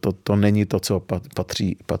to není to, co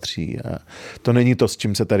patří. To není to, s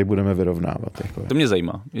čím se tady budeme vyrovnávat. Jako. To mě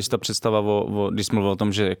zajímá. Jestli ta představa, když jsi mluvil o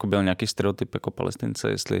tom, že jako byl nějaký stereotyp jako Palestince,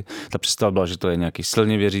 jestli ta představa byla, že to je nějaký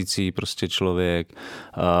silně věřící prostě člověk,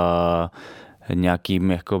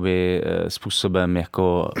 nějakým jakoby způsobem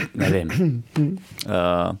jako, nevím,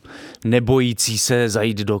 nebojící se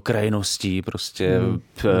zajít do krajností prostě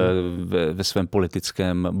ve svém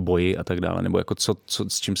politickém boji a tak dále, nebo jako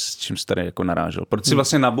s čím jsi tady jako narážel. Proč jsi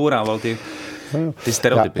vlastně nabourával ty ty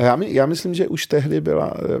stereotypy. Já myslím, že už tehdy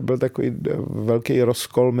byl takový velký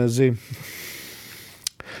rozkol mezi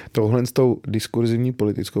touhle s tou diskurzivní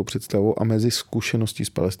politickou představou a mezi zkušeností s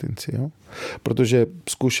Palestinci. Jo? Protože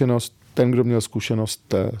ten, kdo měl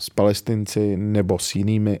zkušenost s Palestinci nebo s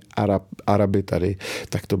jinými Araby tady,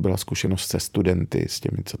 tak to byla zkušenost se studenty, s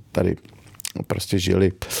těmi, co tady prostě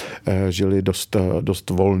žili dost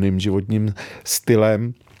volným životním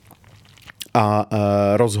stylem. A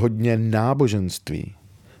rozhodně náboženství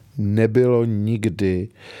nebylo nikdy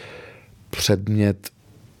předmět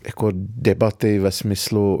jako debaty ve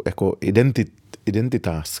smyslu jako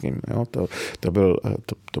identitářským. Jo?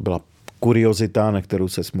 To byla kuriozita, na kterou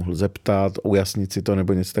ses mohl zeptat, ujasnit si to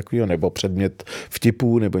nebo něco takového, nebo předmět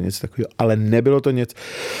vtipů nebo něco takového, ale nebylo to něco.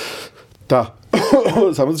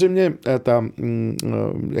 Samozřejmě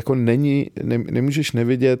jako nemůžeš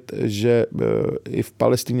nevidět, že i v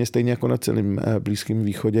Palestině, stejně jako na celém Blízkém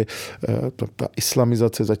východě, ta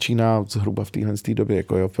islamizace začíná zhruba v téhle době,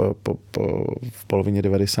 jako jo, v polovině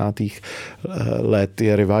 90. let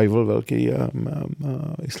je revival velký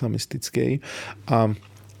islamistický a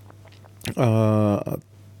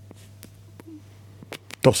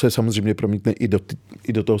to se samozřejmě promítne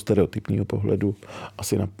i do toho stereotypního pohledu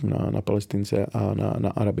asi na Palestince a na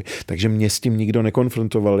Araby. Takže mě s tím nikdo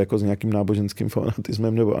nekonfrontoval jako s nějakým náboženským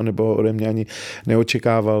fanatismem nebo ode mě ani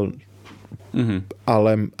neočekával. Mm-hmm.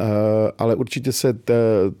 Ale určitě se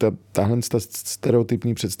tahle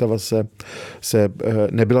stereotypní představa se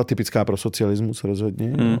nebyla typická pro socialismus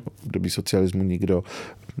rozhodně. V době socialismu nikdo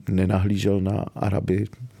nenahlížel na Araby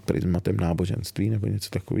prismatem náboženství nebo něco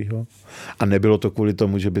takového. A nebylo to kvůli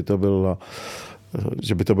tomu, že by to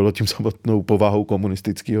bylo tím samotnou povahou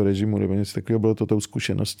komunistického režimu nebo něco takového, bylo to tou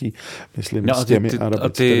zkušeností, myslím, s těmi Araby. A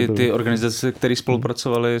ty organizace, které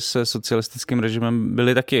spolupracovaly se socialistickým režimem,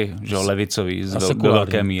 byly taky levicový do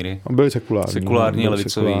velké míry. Byly sekulární. Sekulární,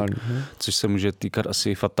 levicový, což se může týkat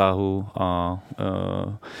asi Fatáhu a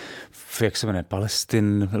jak se jmenuje,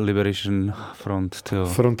 Palestine Liberation Front.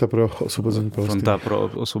 Fronta pro osvobození Palestiny. Fronta pro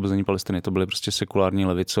osvobození Palestiny. To byly prostě sekulární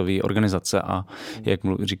levicové organizace a jak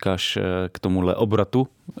říkáš, k tomuhle obratu,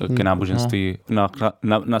 k náboženství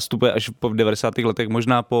nastupuje až v 90. letech,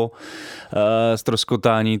 možná po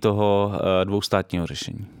ztroskotání toho dvoustátního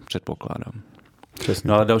řešení, předpokládám. Přesně.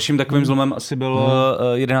 No ale dalším takovým zlomem asi byl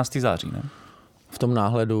 11. září, ne? V tom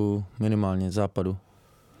náhledu minimálně západu.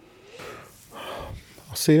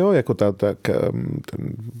 Asi jo, jako ten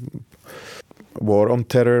War on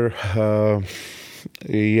Terror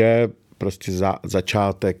je prostě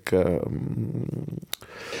začátek,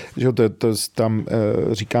 že tam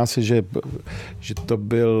říká se, že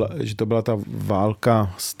to byla ta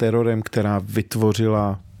válka s terorem, která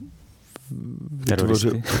vytvořila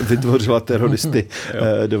teroristy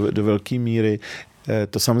do velké míry.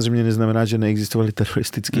 To samozřejmě neznamená, že neexistovaly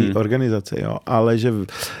teroristické organizace, jo, ale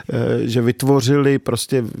že vytvořili,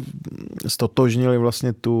 prostě stotožnili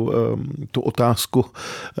vlastně tu otázku,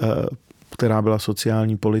 která byla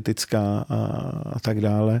sociální, politická a tak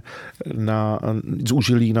dále,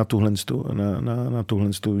 zúžili na tuhle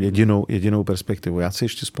jedinou perspektivu. Já si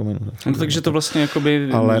ještě vzpomenu. No, takže to vlastně jakoby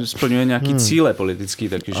splňuje nějaký cíle politický,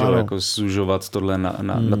 taky, že jako zužovat tohle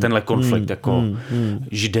na tenhle konflikt, jako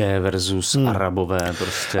Židé versus Arabové.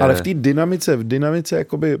 Prostě. Ale v té dynamice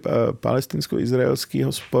jakoby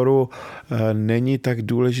palestinsko-izraelského sporu není tak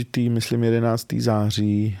důležitý, myslím, 11.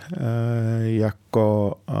 září,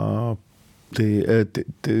 jako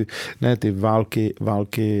ty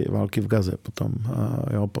války v Gaze,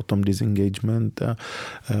 potom disengagement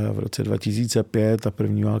v roce 2005 a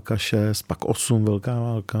první válka 6, pak 8 velká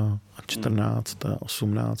válka, 14,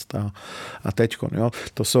 18 a teďkon, jo.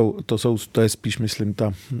 To je spíš, myslím,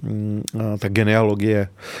 ta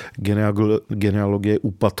genealogie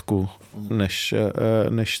úpadku, než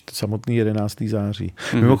samotný 11. září.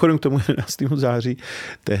 Mimochodem k tomu 11. září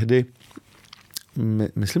tehdy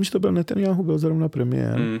myslím, že to byl Netanyahu, byl zrovna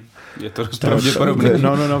premiér. Je to dost pravděpodobné.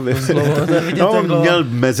 On měl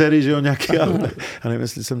mezery, že jo, nějaký, ale nevím,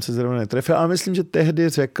 jestli jsem se zrovna netrefil. Ale myslím, že tehdy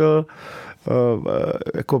řekl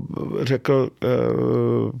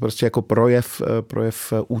prostě jako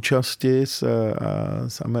projev účasti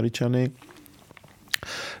s Američany.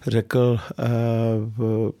 Řekl,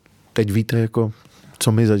 teď víte, jako,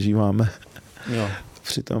 co my zažíváme. Jo.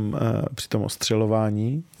 Při tom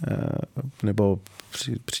ostřelování nebo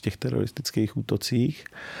při těch teroristických útocích.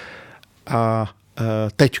 A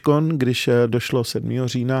teďkon, když došlo 7.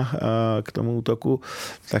 října k tomu útoku,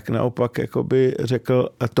 tak naopak jakoby řekl,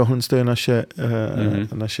 tohle je naše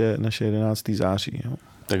 11. září. Jo.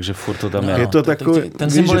 Takže furt to tam je. Je to takový, ten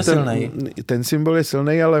symbol je silnej. Ten symbol je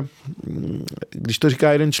silnej, ale když to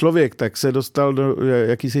říká jeden člověk, tak se dostal do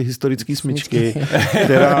jakýsi historický smyčky,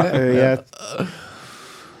 která je...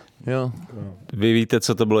 Jo. Vy víte,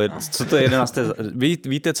 co to bylo, co to je 11.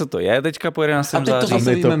 Víte, co to je teďka po 11. září? A teď to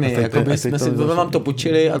zase víme my, jsme vám to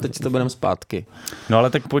půjčili a teď to budeme zpátky. No ale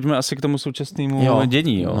tak pojďme asi k tomu současnému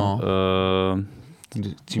dění. Jo. No.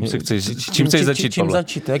 Čím chceš začít, Čím Pavle?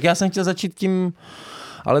 začít? Jak já jsem chtěl začít tím,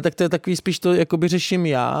 ale tak to je takový spíš to, jakoby řeším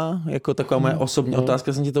já, jako taková moje osobní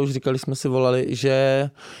otázka, jsem ti to už říkali, jsme si volali, že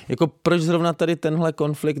jako proč zrovna tady tenhle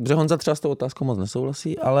konflikt, protože Honza třeba s tou otázkou moc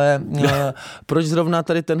nesouhlasí, ale proč zrovna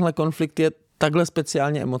tady tenhle konflikt je takhle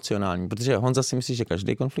speciálně emocionální, protože Honza si myslí, že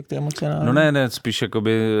každý konflikt je emocionální. No ne, spíš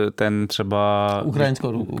jakoby ten třeba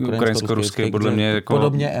ukrajinsko-ruský podle mě jako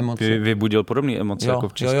podobně emoce. Vybudil podobné emoce jako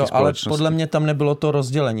v české společnosti. Ale podle mě tam nebylo to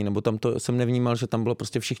rozdělení, nebo tam to jsem nevnímal, že tam bylo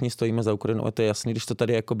prostě všichni stojíme za Ukrajinou, a to je jasný, když to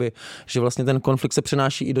tady jakoby, že vlastně ten konflikt se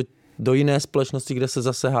přenáší i do jiné společnosti, kde se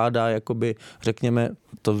zase hádá, jakoby, řekněme,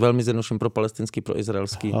 to velmi zjednoduším pro palestinský, pro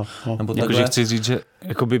izraelský. Jakože chci říct, že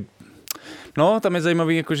jakoby no, tam je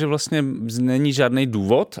zajímavý, jako, že vlastně není žádný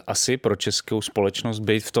důvod asi pro českou společnost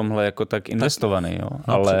být v tomhle jako tak investovaný, jo.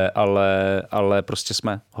 Ale prostě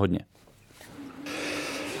jsme hodně.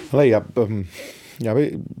 Hele,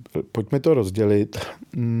 pojďme to rozdělit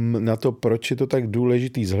na to, proč je to tak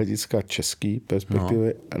důležitý z hlediska české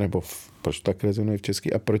perspektivy, nebo proč tak rezonuje v české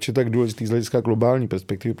a proč je tak důležitý z hlediska globální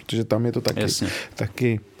perspektivy, protože tam je to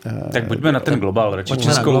taky tak pojďme na ten globál, radši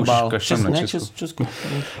Českou už kašlem na Česku.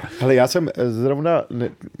 Ale já jsem zrovna,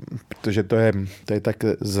 protože to je tak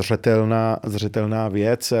zřetelná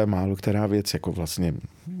věc, málo která věc jako vlastně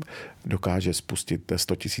dokáže spustit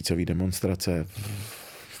 100 000 demonstrace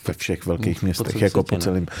ve všech velkých městech, jako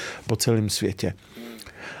po celém světě.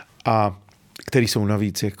 A který jsou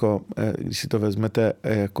navíc, jako, když si to vezmete,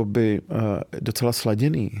 jakoby docela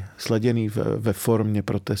sladěný ve formě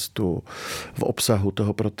protestu, v obsahu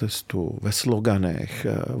toho protestu, ve sloganech,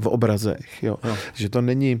 v obrazech. Jo. Že to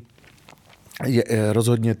není...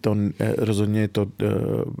 Rozhodně to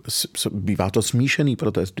bývá to smíšený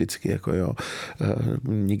protest vždycky, jako jo.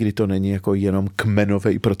 Nikdy to není jako jenom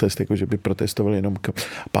kmenový protest, jako že by protestovali jenom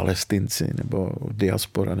Palestinci nebo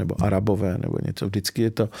diaspora nebo Arabové nebo něco.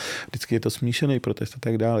 Vždycky je to smíšený protest a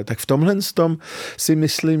tak dále. Tak v tomhle si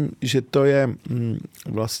myslím, že to je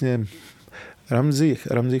vlastně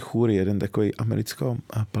Ramzi Khoury, jeden takový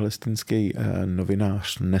americko-palestinský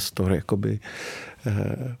novinář, nestor jakoby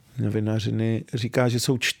novinařiny, říká, že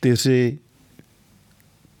jsou 4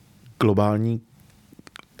 globální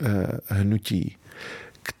hnutí,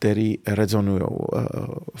 které rezonují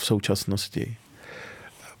v současnosti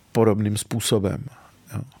podobným způsobem.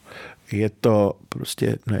 Je to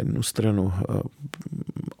prostě na jednu stranu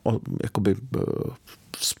jakoby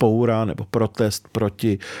vzpoura nebo protest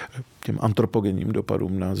proti těm antropogenním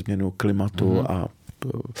dopadům na změnu klimatu a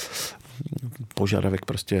požadavek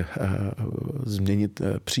prostě změnit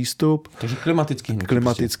přístup. Takže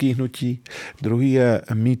klimatický hnutí. Druhý je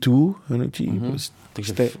Me Too hnutí.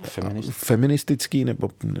 Takže feministický nebo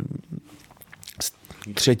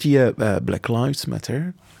třetí je Black Lives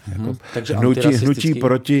Matter. Jako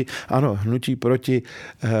hnutí proti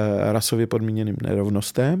rasově podmíněným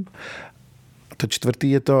nerovnostem. To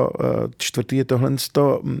čtvrtý je tahle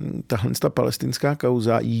palestinská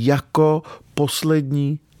kauza jako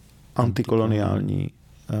poslední antikoloniální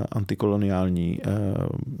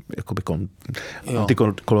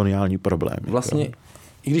problém. Vlastně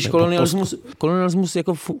i když kolonialismus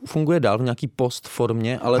jako funguje dál v nějaký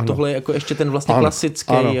postformě, ale tohle je jako ještě ten vlastně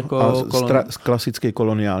klasický klasický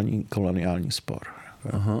koloniální spor.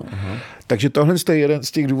 Aha. Takže tohle je jeden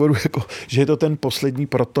z těch důvodů, jako, že je to ten poslední,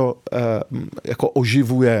 proto jako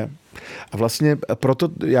oživuje. A vlastně proto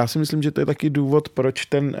já si myslím, že to je taky důvod, proč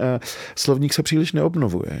ten slovník se příliš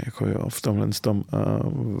neobnovuje. Jako jo, v tomhle tom,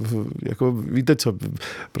 jako víte co,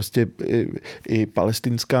 prostě i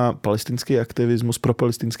palestinský aktivismus,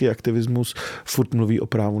 propalestinský aktivismus furt mluví o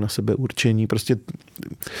právu na sebeurčení, prostě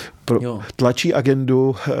tlačí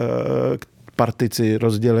agendu partici,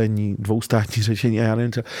 rozdělení, dvoustátní řešení a já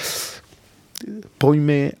nevím,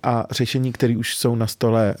 pojmy a řešení, které už jsou na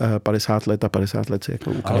stole 50 let a 50 let se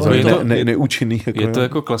jako ukázaly neúčinný. Je to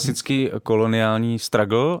jako klasický koloniální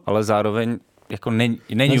struggle, ale zároveň jako není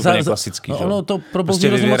úplně klasický. Ono to probouzí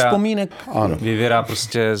rozum vzpomínek. Vyvěrá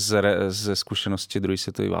prostě ze zkušenosti druhé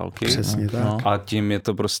světové války. Přesně tak. A tím je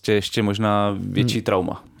to prostě ještě možná větší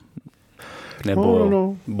trauma.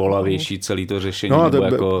 Nebo bolavější celý to řešení, nebo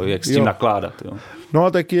jako, jak s tím nakládat. Jo. No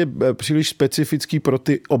a tak je příliš specifický pro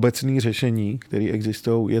ty obecné řešení, které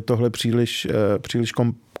existují. Je tohle příliš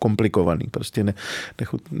komplikovaný, prostě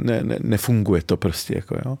nefunguje to prostě,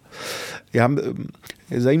 jako jo.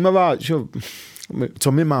 Je zajímavá, že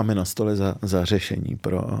co my máme na stole za řešení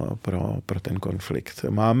pro ten konflikt.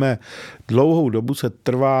 Máme dlouhou dobu, se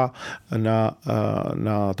trvá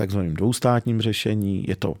na takzvaném dvoustátním řešení.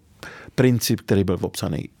 Je to princip, který byl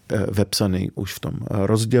vepsaný už v tom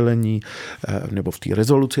rozdělení nebo v té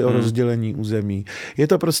rezoluci o rozdělení území. Je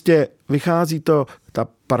to prostě, ta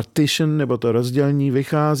partition nebo to rozdělení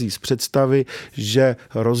vychází z představy, že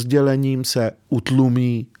rozdělením se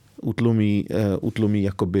utlumí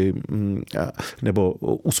jakoby, nebo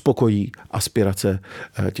uspokojí aspirace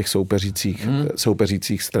těch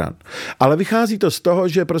soupeřících stran. Ale vychází to z toho,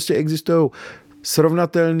 že prostě existují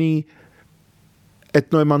srovnatelný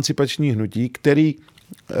etnoemancipační hnutí, který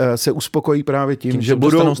se uspokojí právě tím, že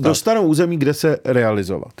dostanou území, kde se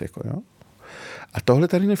realizovat. Jako, jo? A tohle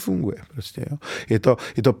tady nefunguje. Prostě, jo?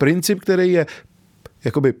 Je to princip, který je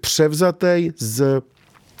jakoby převzatej z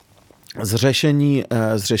řešení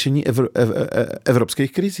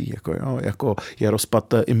evropských krizí, jako je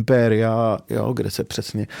rozpad impéria, jo, kde se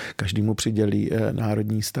přesně každému přidělí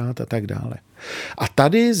národní stát a tak dále. A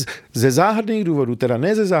tady ze záhadných důvodů, teda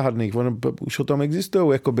ne ze záhadných, už o tom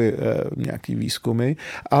existují jakoby nějaký výzkumy,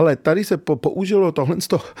 ale tady se použilo tohle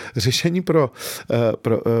řešení pro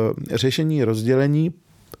řešení rozdělení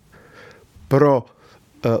pro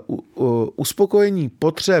uspokojení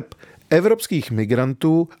potřeb evropských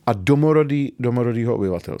migrantů a domorodého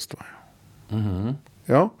obyvatelstva. Mm-hmm.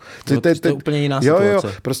 Jo? To je úplně jiná situace.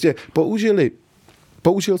 Jo, prostě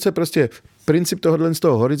použil se prostě princip tohohle z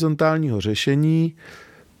toho horizontálního řešení,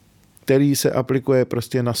 který se aplikuje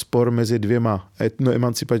prostě na spor mezi dvěma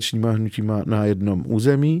etnoemancipačníma hnutíma na jednom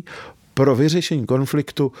území pro vyřešení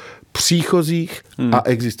konfliktu příchozích a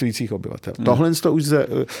existujících obyvatel.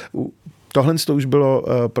 Tohle už bylo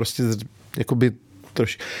prostě jakoby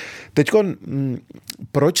Teďko,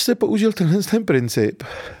 proč se použil ten princip,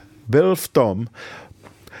 byl v tom,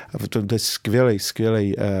 to je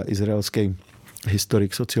skvělej izraelský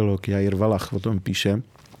historik, sociolog Jair Wallach o tom píše,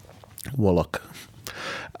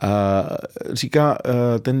 říká,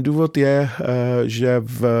 ten důvod je,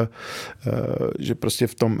 že prostě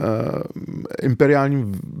v tom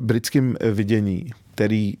imperiálním britském vidění,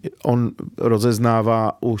 který on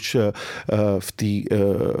rozeznává už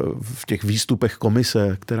v těch výstupech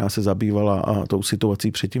komise, která se zabývala tou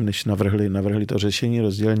situací předtím, než navrhli to řešení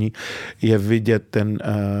rozdělení, je vidět ten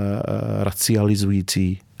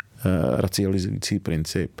racializující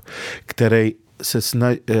princip,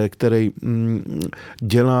 který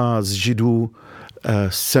dělá z Židů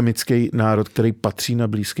semický národ, který patří na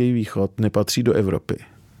Blízký východ, nepatří do Evropy.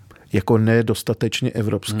 Jako nedostatečně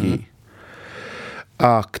evropský.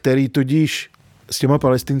 A který tudíž s těma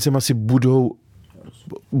Palestincema si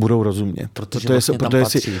budou rozumět.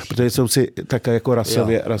 Protože jsou si také jako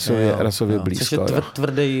rasově blízko. Což je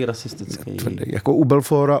tvrdý rasistický. Jako u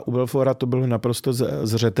Balfoura to bylo naprosto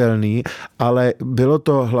zřetelný, ale bylo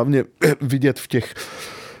to hlavně vidět v těch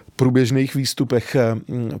průběžných výstupech,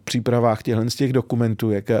 přípravách z těch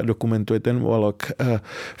dokumentů, jak dokumentuje ten Wallach,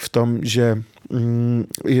 v tom, že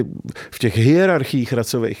v těch hierarchiích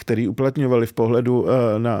rasových, který uplatňovali v pohledu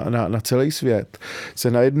na celý svět,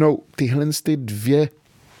 se najednou tyhle dvě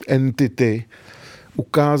entity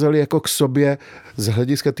ukázaly jako k sobě z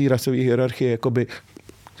hlediska té rasové hierarchie, jakoby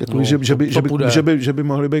že by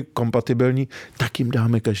mohli být kompatibilní, tak jim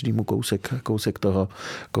dáme každému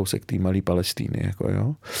kousek té malé Palestiny. Jako,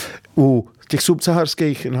 jo. U těch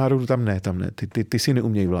subsaharských národů tam ne. Ty si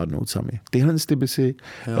neumějí vládnout sami. Tyhle by si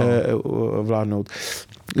vládnout.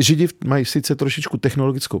 Židi mají sice trošičku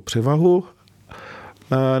technologickou převahu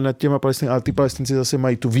nad těma Palestinci, ale ty Palestinci zase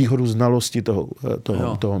mají tu výhodu znalosti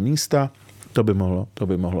toho místa. To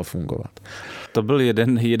by mohlo fungovat. To byl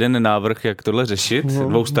jeden návrh, jak tohle řešit,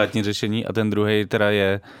 dvoustátní řešení, a ten druhý teda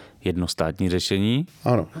je jednostátní řešení.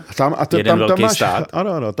 Ano. Jeden velký stát.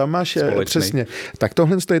 Ano, tam máš přesně. Tak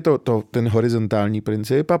tohle je ten horizontální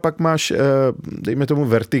princip a pak máš, dejme tomu,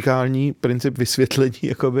 vertikální princip vysvětlení,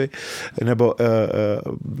 jakoby, nebo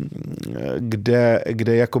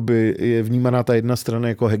kde jakoby je vnímaná ta jedna strana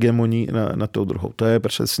jako hegemoní na tou druhou. To je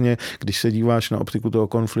přesně, když se díváš na optiku toho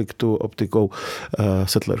konfliktu, optikou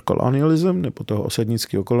settler colonialism, nebo toho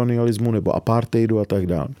osadnického kolonialismu, nebo apartheidu a tak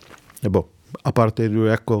dále. Nebo apartheidu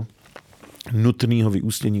jako nutného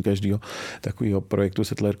vyústění každého takového projektu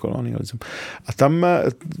settler colonialism. A tam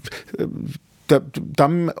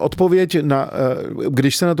tam odpověď,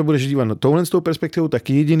 když se na to budeš dívat touhle s tou perspektivou, tak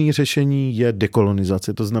jediný řešení je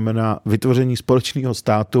dekolonizace. To znamená vytvoření společného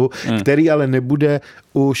státu, který ale nebude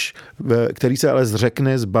už, který se ale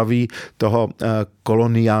zbaví toho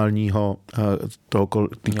koloniálního,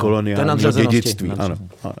 koloniálního dědictví. Ano,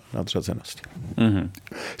 nadřazenosti.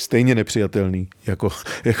 Stejně nepřijatelný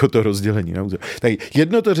jako to rozdělení. Tak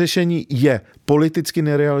jedno to řešení je politicky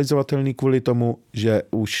nerealizovatelný kvůli tomu, že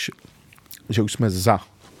už jsme za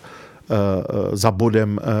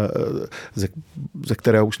bodem, ze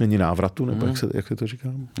kterého už není návratu, nebo jak se to říká?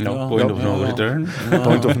 Point of no return.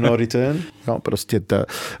 Point of no return. No, prostě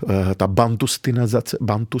ta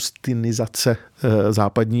bantustinizace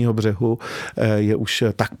západního břehu je už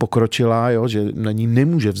tak pokročilá, jo, že na ní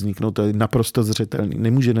nemůže vzniknout, to je naprosto zřetelný,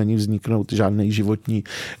 nemůže na ní vzniknout žádný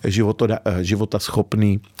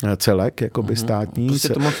životaschopný celek, jakoby státní. Prostě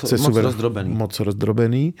to moc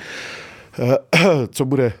rozdrobený.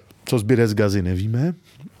 Co zbyde z Gazy, nevíme.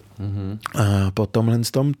 A po tomhle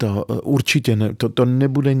to určitě to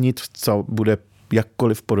nebude nic, co bude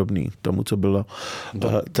jakkoliv podobný tomu, co bylo,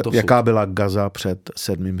 jaká byla Gaza před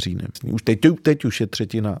 7. říjnem. Už teď už je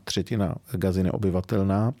třetina Gazy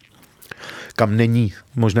neobyvatelná, kam není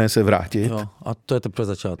možné se vrátit. Jo, a to je teprve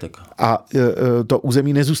začátek. A to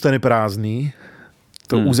území nezůstane prázdný.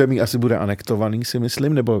 To území asi bude anektovaný, si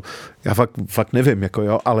myslím, nebo já fakt nevím, jako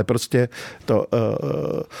jo, ale prostě to...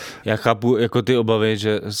 Já chápu jako ty obavy,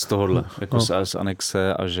 že z tohohle, jako z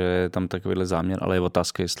anexe a že je tam takovýhle záměr, ale je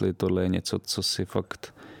otázka, jestli tohle je něco,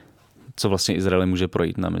 co vlastně Izrael může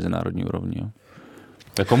projít na mezinárodní úrovni. Jo.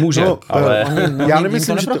 Jako může, ale... Já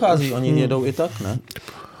nemyslím, že to neprochází, oni jedou i tak, ne?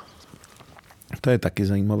 To je taky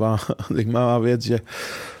zajímavá věc, že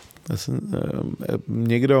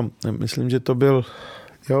někdo, myslím, že to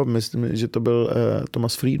byl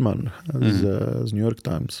Thomas Friedman z New York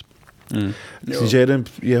Times. Myslím, že jeden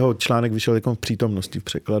jeho článek vyšel jako v přítomnosti v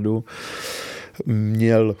překladu.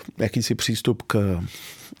 Měl jakýsi přístup k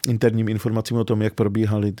interním informacím o tom, jak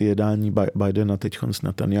probíhaly ty jednání Bidena teď s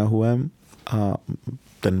Netanyahuem. A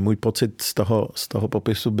ten můj pocit z toho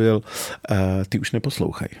popisu byl, ty už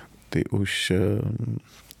neposlouchají.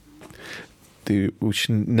 Ty už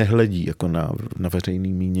nehledí jako na veřejné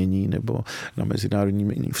mínění nebo na mezinárodní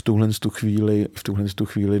mínění. V tuhle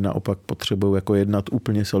chvíli naopak potřebují jako jednat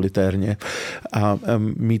úplně solitérně a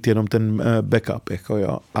mít jenom ten backup. Jako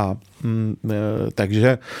jo. A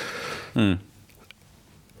takže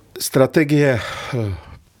strategie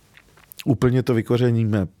úplně to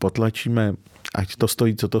vykořeníme, potlačíme, ať to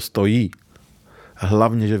stojí, co to stojí.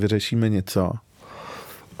 Hlavně, že vyřešíme něco.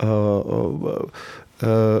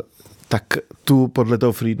 Tak tu podle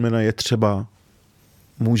toho Friedmana je třeba,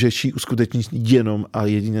 můžeš ji uskutečnit jenom a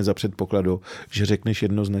jedině za předpokladu, že řekneš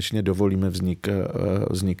jednoznačně dovolíme vznik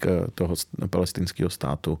toho palestinského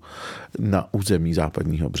státu na území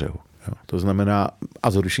západního břehu. Jo. To znamená,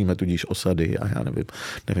 a zrušíme tudíž osady a já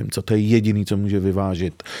nevím, co to je jediný, co může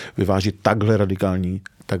vyvážit takhle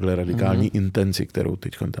radikální intenci, kterou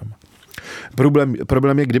teď tam.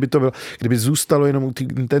 Problém je, kdyby zůstalo jenom u té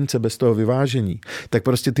intence bez toho vyvážení, tak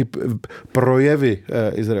prostě ty projevy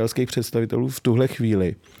izraelských představitelů v tuhle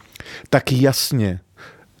chvíli tak jasně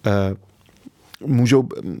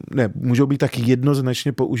můžou být tak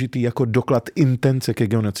jednoznačně použitý jako doklad intence ke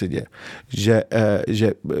genocidě, že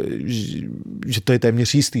to je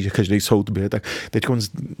téměř jistý, že každý soud by. Tak teď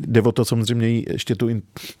jde o to samozřejmě ještě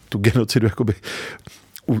tu genocidu jakoby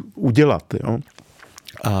udělat, jo.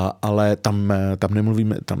 Ale tam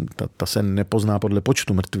nemluvíme, ta se nepozná podle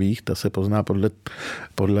počtu mrtvých, ta se pozná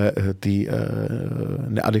podle té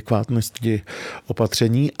neadekvátnosti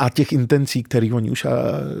opatření a těch intencí, které oni už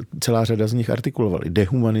celá řada z nich artikulovali.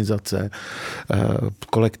 Dehumanizace,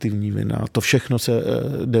 kolektivní vina, to všechno se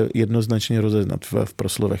jde jednoznačně rozeznat v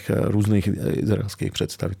proslovech různých izraelských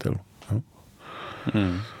představitelů.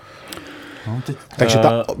 Takže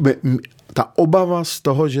ta obava z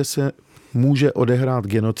toho, že se může odehrát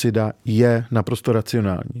genocida, je naprosto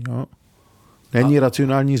racionální. Jo? Není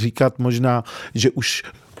racionální říkat možná, že už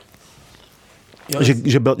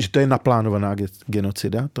že to je naplánovaná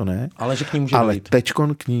genocida, to ne. Ale že k ní může dojít. Ale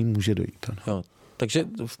teďkon k ní může dojít. Jo. Takže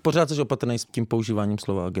pořád jsi opatrný s tím používáním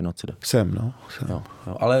slova genocida. Jsem. Jo,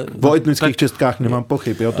 ale o etnických čistkách nemám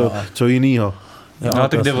pochyb. Jo, to co jinýho. No,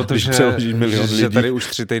 tak jde o to, že lidí. tady už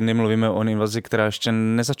 3 týdny mluvíme o invazi, která ještě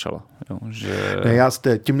nezačala. Jo, že... Ne,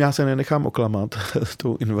 já se nenechám oklamat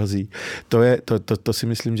tou invazí. To si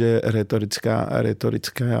myslím, že je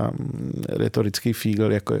retorický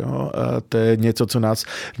fígl. Jako jo. To je něco, co nás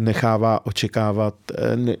nechává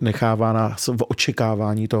nás v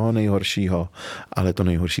očekávání toho nejhoršího. Ale to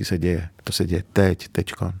nejhorší se děje. To se děje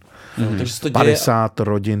teďkon. 50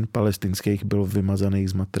 rodin palestinských bylo vymazaných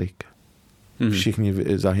z matrik. Všichni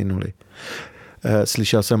zahynuli.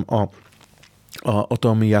 Slyšel jsem o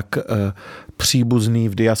tom, jak příbuzný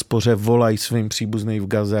v diaspoře volají svým příbuzným v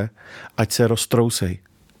Gaze, ať se roztrousej.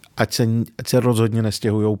 Ať se rozhodně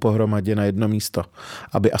nestěhujou pohromadě na jedno místo,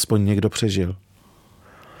 aby aspoň někdo přežil.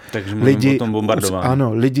 Takže mluvím o tom bombardování.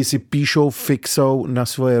 Ano, lidi si píšou fixou na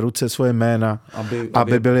svoje ruce svoje jména,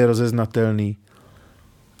 aby byli rozeznatelný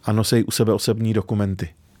a nosí u sebe osobní dokumenty.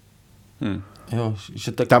 Jo,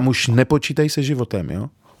 že tak... Tam už nepočítají se životem, jo?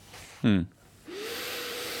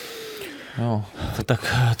 Jo,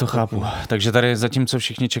 tak to chápu. Takže tady zatímco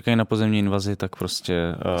všichni čekají na pozemní invazi, tak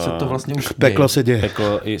prostě... se to vlastně už peklo se děje.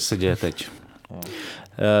 Peklo se děje teď.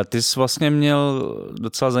 Ty jsi vlastně měl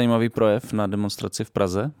docela zajímavý projev na demonstraci v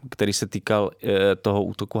Praze, který se týkal toho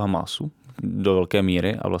útoku Hamásu do velké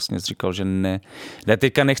míry a vlastně jsi říkal, že ne. Já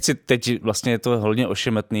teďka nechci, teď vlastně je to hodně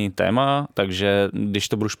ošemetný téma, takže když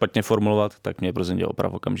to budu špatně formulovat, tak mě prosím tě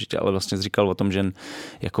oprav okamžitě, ale vlastně jsi říkal o tom, že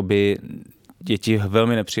jakoby je ti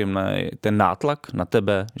velmi nepříjemný ten nátlak na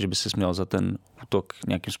tebe, že by ses měl za ten útok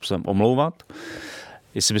nějakým způsobem omlouvat.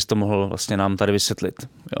 Jestli bys to mohl vlastně nám tady vysvětlit.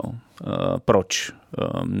 Jo. Proč?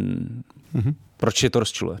 Proč je to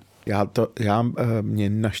rozčiluje? Mě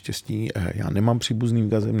naštěstí, já nemám příbuzný v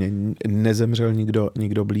Gaze, mě nezemřel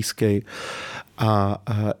nikdo blízký a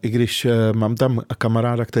i když mám tam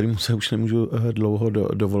kamaráda, kterému se už nemůžu dlouho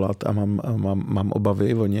dovolat a mám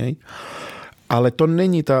obavy o něj, ale to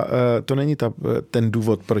není ten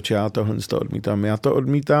důvod, proč já tohle odmítám. Já to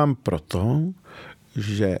odmítám proto,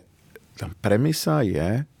 že ta premisa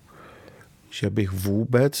je, že bych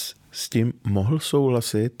vůbec s tím mohl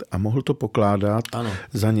souhlasit a mohl to pokládat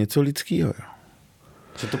za něco lidského.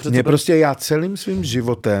 Prostě já celým svým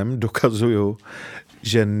životem dokazuju,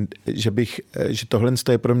 že tohle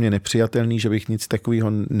je pro mě nepřijatelný, že bych nic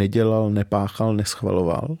takového nedělal, nepáchal,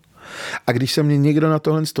 neschvaloval. A když se mě někdo na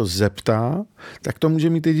tohle zeptá, tak to může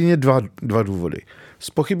mít jedině dva důvody.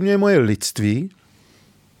 Zpochybňuje moje lidství,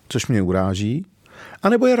 což mě uráží,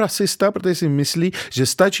 anebo je rasista, protože si myslí, že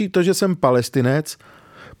stačí to, že jsem Palestinec,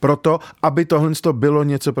 proto, aby tohle bylo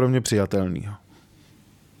něco pro mě přijatelného.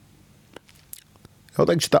 Jo,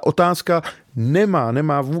 takže ta otázka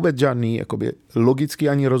nemá vůbec žádný jakoby, logický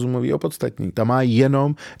ani rozumový opodstatnění. Ta má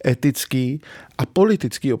jenom etický a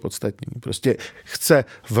politický opodstatnění. Prostě chce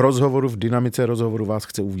v dynamice rozhovoru vás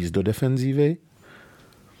chce uvést do defenzívy,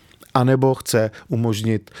 anebo chce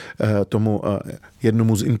umožnit tomu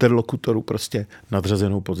jednomu z interlokutorů prostě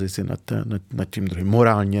nadřazenou pozici nad tím druhým,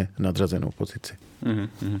 morálně nadřazenou pozici.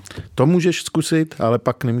 To můžeš zkusit, ale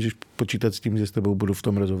pak nemůžeš počítat s tím, že s tebou budu v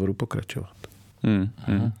tom rozhovoru pokračovat.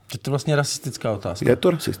 To je vlastně rasistická otázka. Je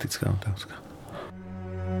to rasistická otázka.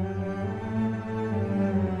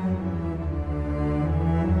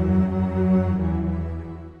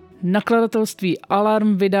 Nakladatelství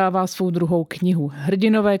Alarm vydává svou druhou knihu.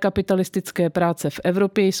 Hrdinové kapitalistické práce v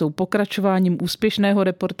Evropě jsou pokračováním úspěšného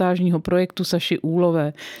reportážního projektu Saši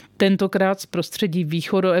Úlové. Tentokrát z prostředí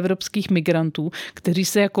východoevropských migrantů, kteří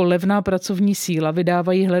se jako levná pracovní síla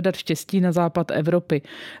vydávají hledat štěstí na západ Evropy.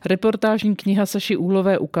 Reportážní kniha Saši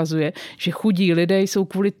Úlové ukazuje, že chudí lidé jsou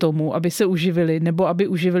kvůli tomu, aby se uživili nebo aby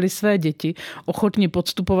uživili své děti, ochotni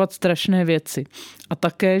podstupovat strašné věci. A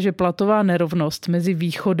také, že platová nerovnost mezi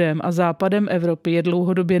východem a západem Evropy je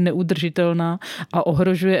dlouhodobě neudržitelná a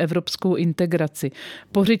ohrožuje evropskou integraci.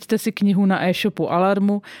 Pořiďte si knihu na e-shopu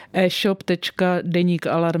Alarmu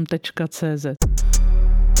e-shop.denikalarm.cz.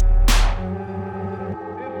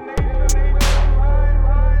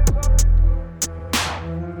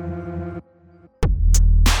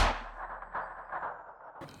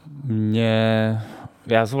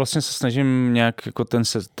 Já to vlastně se snažím nějak jako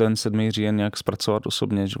ten 7. říjen nějak zpracovat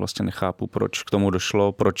osobně, že vlastně nechápu, proč k tomu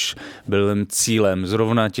došlo, proč byl cílem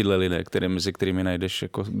zrovna tihle lidé, mezi kterými najdeš,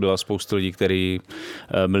 jako byla spousta lidí, kteří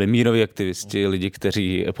byli míroví aktivisti, lidi,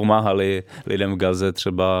 kteří pomáhali lidem v Gaze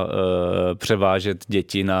třeba převážet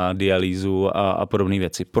děti na dialýzu a podobné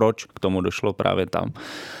věci. Proč k tomu došlo právě tam?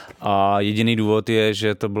 A jediný důvod je,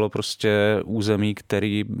 že to bylo prostě území,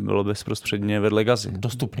 který bylo bezprostředně vedle Gazy.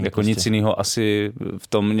 Dostupný. Jako prostě. Nic jiného asi v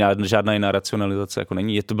tom žádná jiná racionalizace jako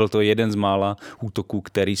není. Byl to jeden z mála útoků,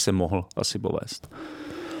 který se mohl asi povést.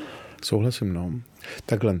 Souhlasím, no.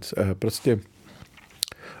 Takhle, prostě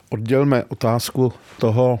oddělme otázku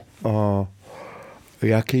toho,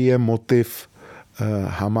 jaký je motiv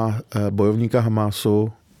bojovníka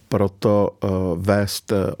Hamásu pro to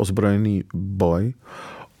vést ozbrojený boj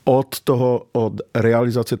od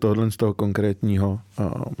realizace tohohle z toho konkrétního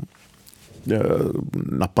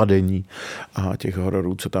napadení a těch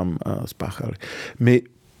hororů, co tam spáchali.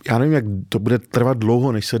 Já nevím, jak to bude trvat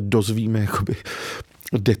dlouho, než se dozvíme jakoby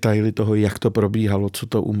detaily toho, jak to probíhalo, co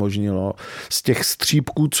to umožnilo. Z těch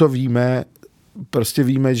střípků, co víme, prostě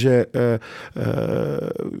víme, že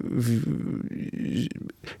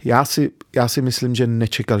já si myslím, že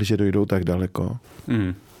nečekali, že dojdou tak daleko.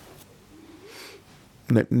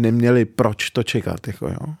 Neměli proč to čekat. Jako,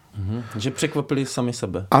 jo. Že překvapili sami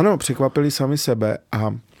sebe. Ano, překvapili sami sebe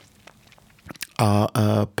a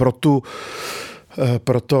proto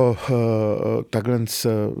takhle,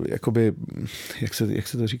 jakoby, jak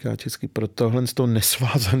se to říká česky, pro tohle to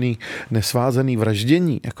nesvázaný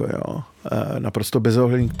vraždění, jako jo, naprosto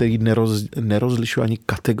bezohledný, který nerozlišuje ani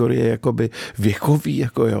kategorie jakoby věkový,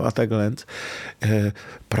 jako jo, a takhle.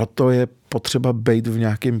 Proto je potřeba být v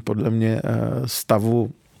nějakém, podle mě,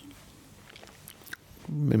 stavu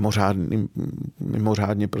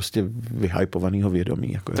mimořádně prostě vyhypovaného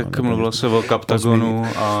vědomí. Jako tak mluvilo se o Kaptagonu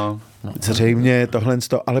a... Zřejmě tohle,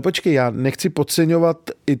 ale počkej, já nechci podceňovat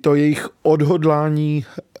i to jejich odhodlání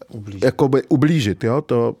jakoby ublížit, jo,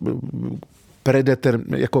 to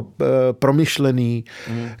promyšlený,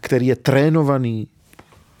 který je trénovaný,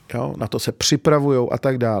 jo, na to se připravujou a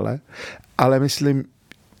tak dále, ale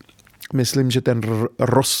myslím, že ten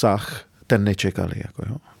rozsah, ten nečekali, jako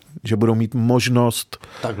jo. Že budou mít možnost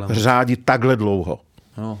řádit takhle dlouho.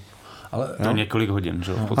 No, ale to několik hodin,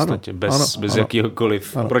 že? V podstatě, bez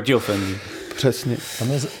jakýhokoliv protiofenzí. Přesně.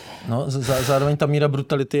 Tam je, zároveň ta míra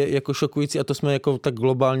brutality je jako šokující a to jsme jako tak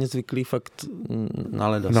globálně zvyklí fakt na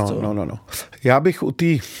ledas. No. Já bych u té...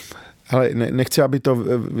 Ale nechci, aby to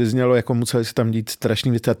vyznělo, jako museli se tam dít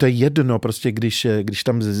strašný věci. A to je jedno, prostě, když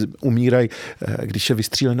tam umírají, když je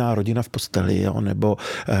vystřílená rodina v posteli, jo, nebo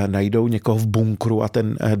najdou někoho v bunkru a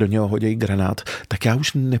ten do něho hodí granát, tak já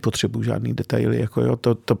už nepotřebuji žádný detaily. Jako jo,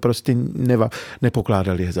 to prostě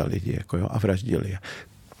nepokládali je za lidi, jako jo, a vraždili je.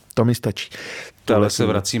 To mi stačí. Ale se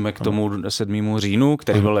vracíme k tomu 7. říjnu,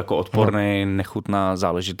 který byl jako odporný, nechutná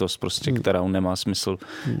záležitost, prostě, kterou nemá smysl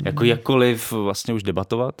jako jakkoliv vlastně už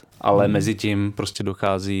debatovat, ale mezi tím prostě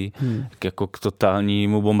dochází jako k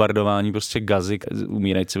totálnímu bombardování prostě Gazy,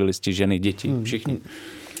 umírají civilisti, ženy, děti, všichni.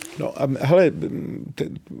 No a hele,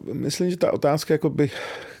 myslím, že ta otázka jakoby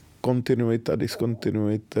kontinuita,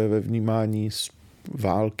 diskontinuita ve vnímání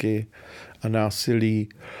války a násilí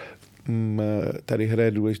tady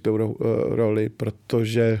hraje důležitou roli,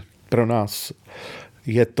 protože pro nás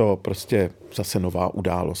je to prostě zase nová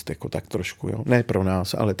událost, jako tak trošku, jo. Ne pro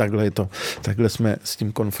nás, ale takhle je to, takhle jsme s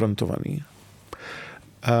tím konfrontovaní.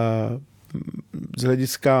 Z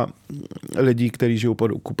hlediska lidí, kteří žijou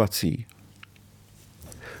pod okupací,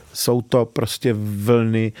 jsou to prostě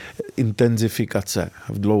vlny intenzifikace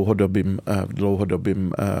v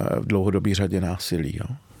dlouhodobý řadě násilí, jo.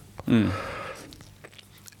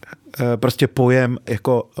 Prostě pojem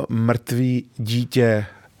jako mrtvý dítě,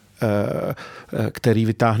 který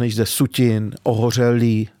vytáhneš ze sutin,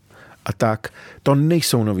 ohořelý a tak, to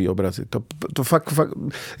nejsou nový obrazy. To fakt,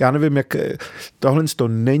 já nevím, jak tohle to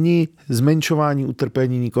není zmenšování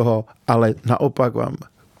utrpení nikoho, ale naopak vám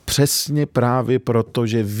přesně právě proto,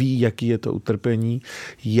 že ví, jaký je to utrpení,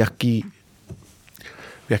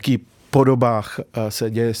 jaký podobách se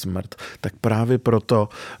děje smrt, tak právě proto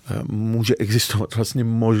může existovat vlastně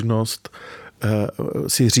možnost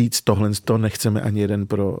si říct, tohle to nechceme ani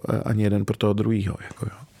jeden pro toho druhýho. Jako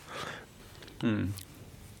jo.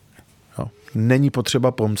 Jo. Není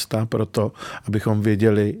potřeba pomsta pro to, abychom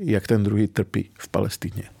věděli, jak ten druhý trpí v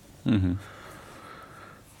Palestině.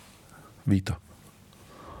 Ví to.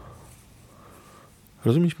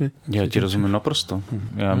 Rozumíš mi? Já ti rozumím naprosto.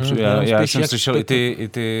 Já jsem slyšel i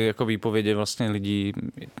ty jako výpovědi vlastně lidí,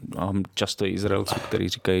 často Izraelců, kteří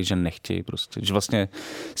říkají, že nechtějí prostě, že vlastně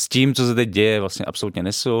s tím, co se teď děje, vlastně absolutně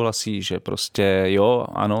nesouhlasí, že prostě jo,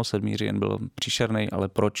 ano, 7. říjen byl příšerný, ale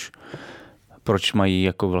proč mají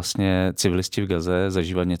jako vlastně civilisti v Gaze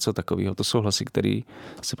zažívat něco takového? To jsou hlasy, které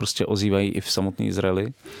se prostě ozývají i v samotné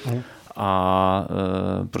Izraeli. A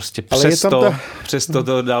prostě přesto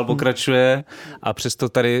to dál pokračuje a přesto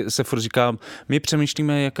tady se furt říká, my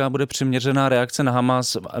přemýšlíme, jaká bude přiměřená reakce na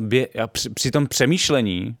Hamas a při tom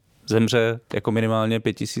přemýšlení zemře jako minimálně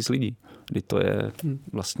 5000 lidí. Kdy to je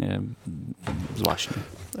vlastně zvláštní.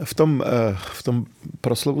 V tom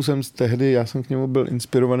proslovu já jsem k němu byl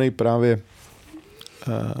inspirovaný právě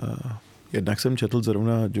jednak jsem četl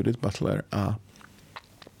zrovna Judith Butler a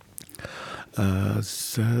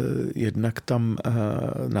Jednak tam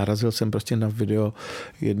narazil jsem prostě na video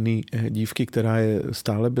jedné dívky, která je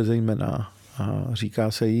stále bezejmenná a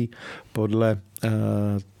říká se jí podle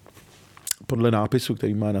nápisu,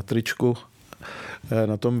 který má na tričku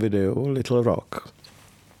na tom videu Little Rock,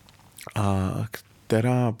 a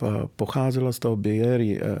která pocházela z toho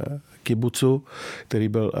Bejeri kibucu, který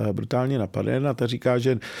byl brutálně napaden, a ta říká,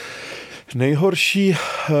 že nejhorší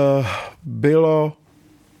bylo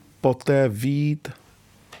poté vyjít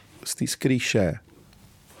z té skrýše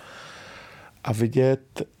a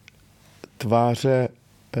vidět tváře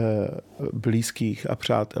blízkých a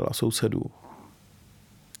přátel a sousedů,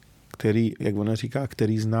 který, jak ona říká,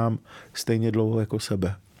 který znám stejně dlouho jako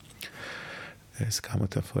sebe. Hezká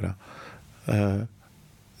metafora.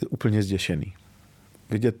 Úplně zděšený.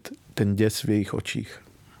 Vidět ten děs v jejich očích.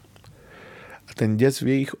 A ten děs v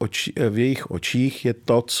jejich očích je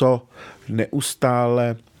to, co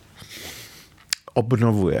neustále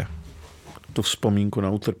obnovuje tu vzpomínku na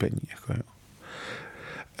utrpení. Jako jo.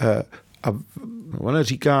 A ona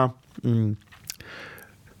říká,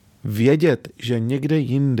 vědět, že někde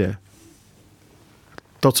jinde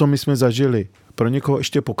to, co my jsme zažili, pro někoho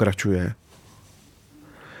ještě pokračuje,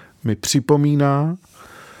 mi připomíná,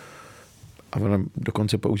 a ona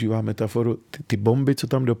dokonce používá metaforu, ty bomby, co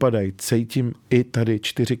tam dopadají, cítím i tady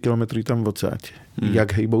 4 kilometry tam odsaď,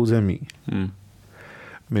 jak hejbou zemí.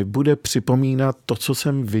 Mi bude připomínat to, co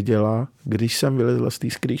jsem viděla, když jsem vylezla z té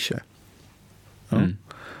skrýše. No?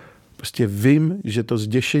 Prostě vím, že to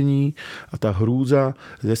zděšení a ta hrůza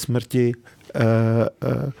ze smrti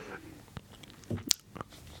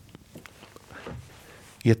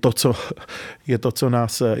je to, co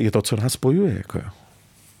nás spojuje. Jako jo.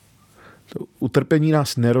 To utrpení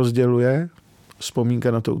nás nerozděluje,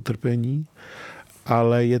 vzpomínka na to utrpení,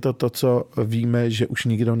 ale je to, co víme, že už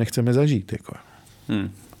nikdo nechceme zažít. Jako.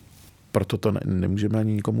 Proto to nemůžeme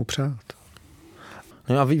ani nikomu přát.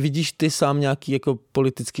 No a vidíš ty sám nějaký jako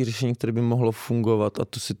politický řešení, které by mohlo fungovat a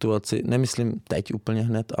tu situaci, nemyslím teď úplně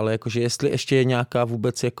hned, ale jakože jestli ještě je nějaká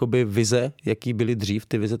vůbec jakoby vize, jaký byly dřív,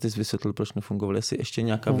 ty vize, ty jsi vysvětlil, proč nefungovaly, jestli ještě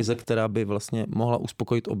nějaká vize, která by vlastně mohla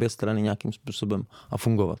uspokojit obě strany nějakým způsobem a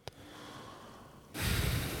fungovat.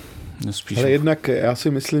 Ale jednak já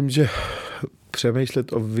si myslím, že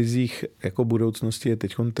přemýšlet o vizích jako budoucnosti je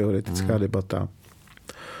teď teoretická debata.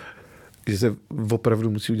 Že se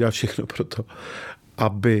opravdu musí udělat všechno pro to,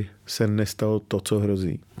 aby se nestalo to, co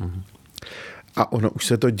hrozí. A ono už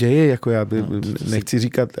se to děje, jako já nechci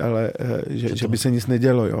říkat, ale že by se nic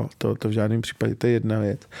nedělo, jo. To v žádném případě, to je jedna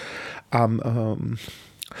věc. A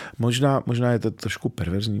možná je to trošku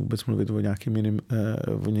perverzní vůbec mluvit o nějakým jiným,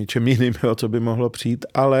 o něčem jiným, jo, co by mohlo přijít,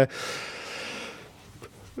 ale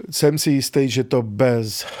jsem si jistý, že to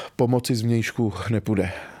bez pomoci zvnějšku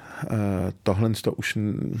nepůjde. Tohle to už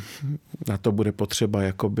na to bude potřeba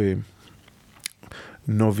jakoby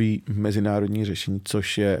nový mezinárodní řešení,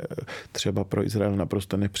 což je třeba pro Izrael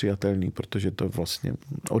naprosto nepřijatelný, protože to vlastně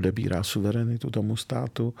odebírá suverenitu tomu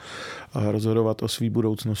státu a rozhodovat o své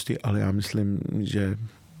budoucnosti, ale já myslím,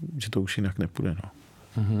 že to už jinak nepůjde.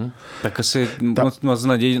 No. Tak asi moc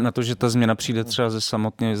naději na to, že ta změna přijde třeba ze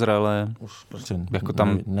samotné Izraele. Už prostě jako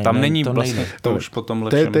tam není to vlastně nejde. To už potom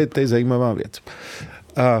lepším. To je zajímavá věc.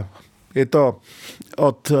 Je to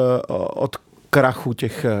od krachu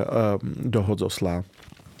těch dohod z Osla.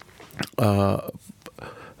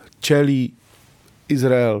 Čelí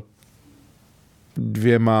Izrael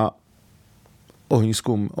 2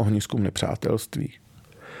 ohniskům nepřátelství.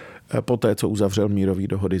 Poté, co uzavřel mírové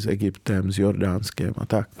dohody s Egyptem, s Jordánskem a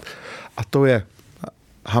tak. A to je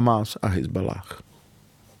Hamas a Hizballah.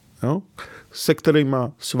 Jo? Se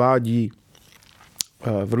kterýma svádí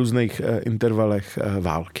v různých intervalech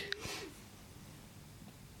války.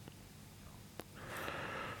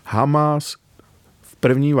 Hamas v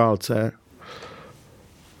první válce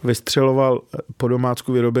vystřeloval po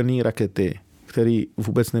domácku vyrobené rakety, který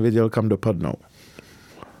vůbec nevěděl, kam dopadnou.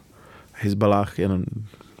 Hizballah jen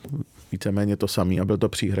víceméně to samý a byl to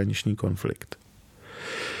příhraniční konflikt.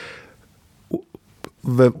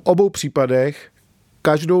 Ve obou případech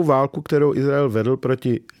každou válku, kterou Izrael vedl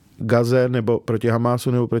proti Gaze nebo proti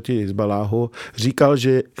Hamásu nebo proti Hizballáhu, říkal,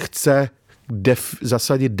 že chce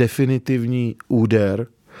zasadit definitivní úder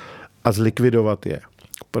a zlikvidovat je,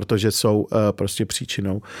 protože jsou prostě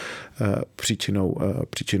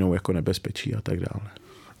příčinou jako nebezpečí a tak dále.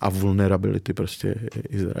 A vulnerability prostě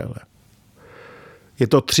Izraele. Je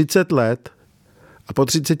to 30 let a po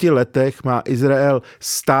 30 letech má Izrael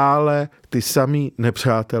stále ty samý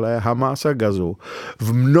nepřátelé Hamas a Gazu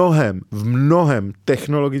v mnohem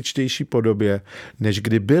technologičtější podobě, než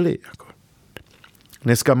kdy byli.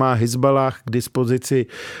 Dneska má Hizballah k dispozici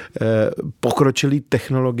pokročilý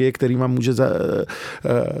technologie, kterýma může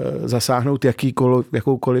zasáhnout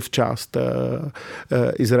jakoukoliv část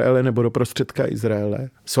Izraele nebo do prostředka Izraele.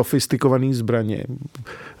 Sofistikovaný zbraně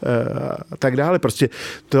a tak dále. Prostě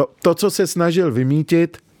to, co se snažil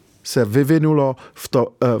vymítit, se vyvinulo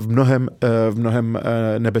v mnohem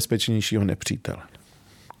nebezpečnějšího nepřítele.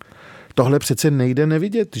 Tohle přece nejde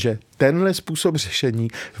nevidět, že tenhle způsob řešení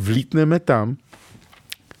vlítneme tam,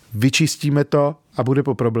 vyčistíme to a bude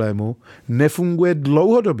po problému, nefunguje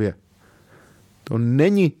dlouhodobě. To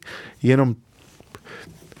není jenom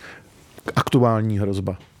aktuální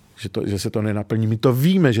hrozba, že se to nenaplní. My to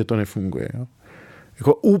víme, že to nefunguje. Jo?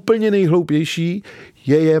 Jako úplně nejhloupější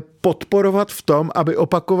je podporovat v tom, aby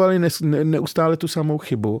opakovali neustále tu samou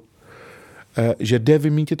chybu, že jde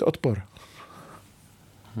vymítit odpor.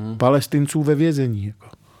 Palestinců ve vězení. Jako.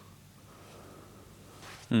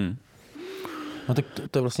 No tak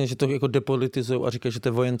to je vlastně, že to jako depolitizujou a říkají, že to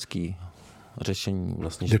je vojenský řešení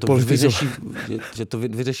vlastně. Že to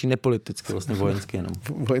vyřeší nepoliticky, vlastně vojenský jenom.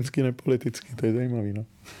 Vojenský nepolitický, to je zajímavý, no.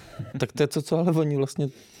 Tak to je co ale oni vlastně...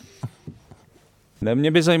 Ne,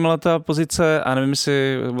 mě by zajímala ta pozice, a nevím,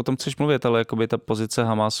 jestli o tom chceš mluvit, ale jakoby ta pozice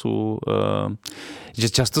Hamasu, že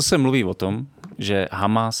často se mluví o tom, že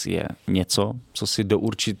Hamas je něco, co si do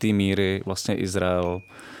určitý míry vlastně Izrael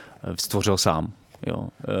stvořil sám. Jo.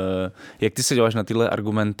 Jak ty se děláš na tyhle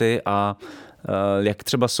argumenty a jak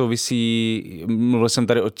třeba souvisí, mluvil jsem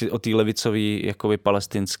tady o té levicové jakoby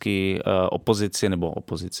palestinské opozici,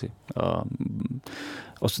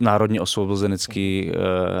 národně osvobozenecký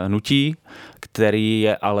hnutí, který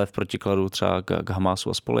je ale v protikladu třeba k Hamasu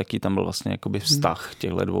a spolu. Jaký tam byl vlastně jakoby vztah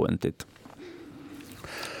těchto dvou entit?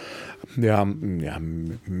 Já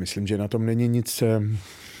myslím, že na tom není nic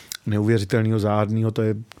neuvěřitelného, záhadného, to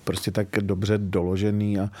je prostě tak dobře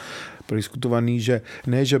doložený a prodiskutovaný, že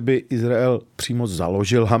ne, že by Izrael přímo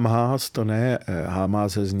založil Hamas, to ne,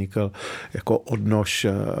 Hamas vznikl jako odnož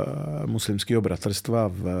muslimského bratrstva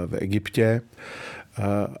v Egyptě,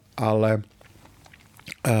 ale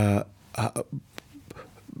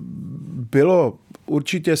bylo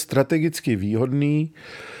určitě strategicky výhodný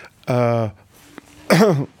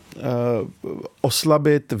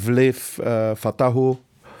oslabit vliv Fatahu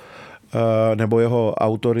nebo jeho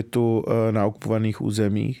autoritu na okupovaných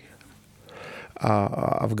územích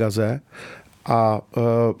a v Gaze a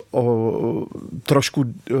trošku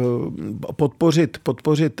podpořit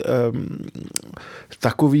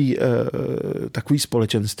takový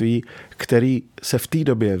společenství, který se v té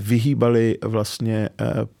době vyhýbali vlastně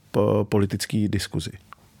po politické diskuzi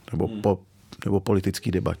nebo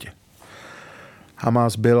politické debatě.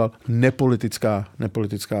 Hamas byla nepolitická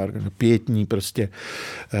pietní, prostě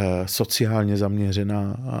sociálně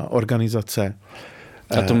zaměřená organizace.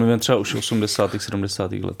 A to mluvím třeba už v 80.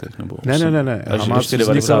 70. letech? Nebo Ne. Hamas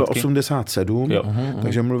vznikl 87,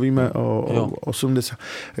 takže mluvíme o 80.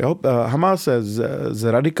 Jo, Hamas se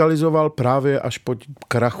zradikalizoval právě až po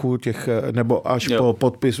krachu nebo až po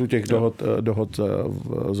podpisu těch dohod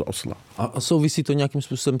z Osla. A souvisí to nějakým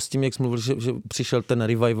způsobem s tím, jak jsi mluvil, že přišel ten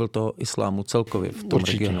revival toho islámu celkově v tom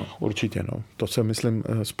regionu? Určitě, no. To se, myslím,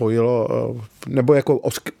 spojilo, nebo jako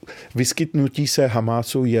vyskytnutí se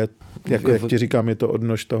Hamasu je, jak ti říkám, je to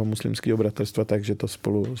odnož toho muslimského bratrstva, takže to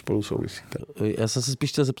spolu souvisí. Já jsem se spíš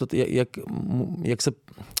chtěl zeptat, jak se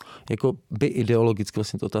jako by ideologicky,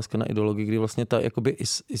 vlastně to otázka na ideologii, kdy vlastně ta jakoby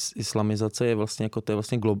islamizace je vlastně jako to je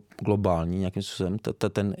vlastně globální nějakým způsobem,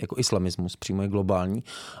 ten jako islamismus přímo je globální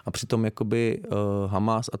a přitom jakoby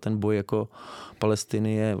Hamas a ten boj jako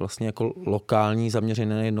Palestiny je vlastně jako lokální, zaměřený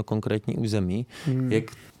na jedno konkrétní území. Jak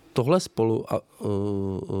tohle spolu a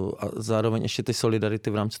zároveň ještě ty solidarity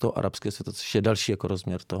v rámci toho arabského světa, což je další jako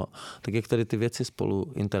rozměr toho, tak jak tady ty věci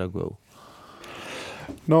spolu interagujou?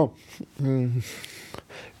 No,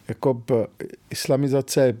 jako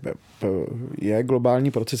islamizace je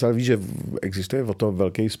globální proces, ale víš, že existuje o to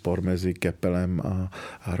velký spor mezi Keppelem a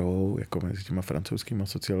Harou, jako mezi těma francouzskýma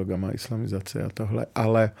sociologama islamizace a tohle.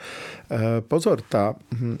 Ale pozor, ta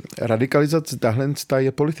radikalizace tahle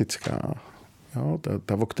je politická. Jo,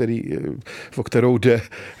 ta o kterou jde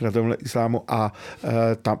na tomhle islámu a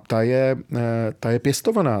ta je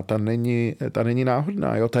pěstovaná, ta není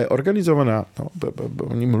náhodná, jo, ta je organizovaná. No,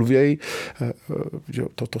 oni mluvějí, že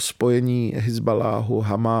toto spojení Hizballáhu,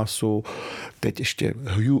 Hamasu, teď ještě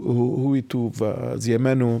Huitů z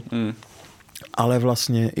Jemenu, ale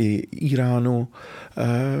vlastně i Iránu,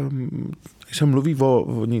 když se mluví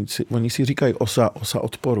oni si říkají osa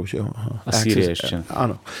odporu, že jo. Asýrie ještě.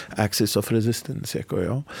 Ano, axis of resistance, jako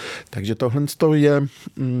jo. Takže tohle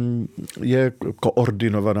je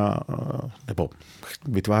koordinovaná, nebo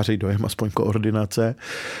vytvářejí dojem aspoň koordinace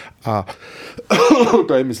a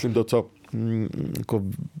to je, myslím, to, co jako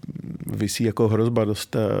visí jako hrozba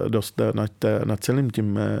dost nad celým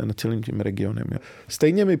tím regionem. Jo.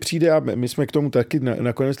 Stejně mi přijde, a my jsme k tomu taky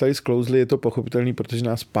nakonec tady sklouzli, je to pochopitelný, protože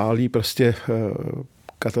nás pálí prostě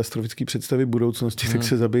katastrofické představy budoucnosti, tak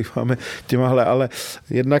se zabýváme těmahle, ale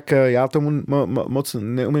jednak já tomu moc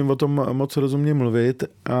neumím o tom moc rozumně mluvit,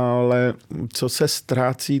 ale co se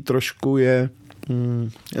ztrácí trošku je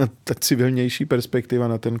ta civilnější perspektiva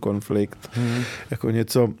na ten konflikt. Jako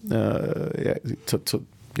něco,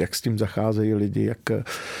 jak s tím zacházejí lidi,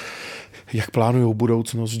 jak plánují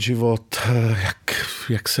budoucnost, život,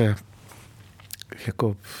 jak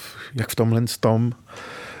v tomhle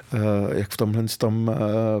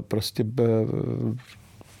prostě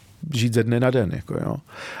žít ze dne na den. Jako jo.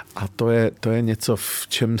 A to je něco, v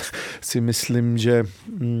čem si myslím, že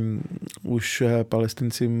už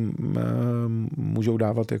Palestinci můžou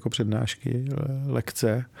dávat jako přednášky,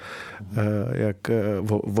 lekce, jak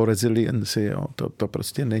o resilienci. Jo. To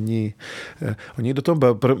prostě není. Oni do toho,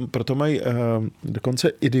 proto mají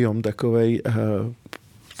dokonce idiom takovej,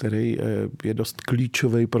 který je dost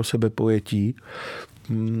klíčový pro sebepojetí.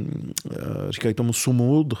 Říkají tomu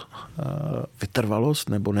sumud, vytrvalost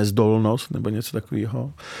nebo nezdolnost nebo něco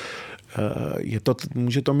takového.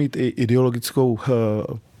 Může to mít i ideologickou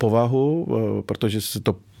povahu, protože se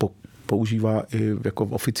to používá i jako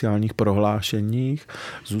v oficiálních prohlášeních.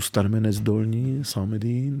 Zůstaneme nezdolní,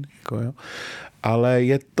 samedín. Jako jo. Ale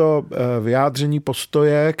je to vyjádření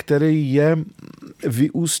postoje, který je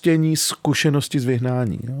vyústění zkušenosti z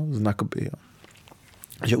vyhnání, jo, z Nakby. Jo.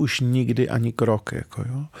 Že už nikdy ani krok. Jako,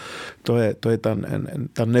 jo. To je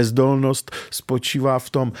ta nezdolnost spočívá v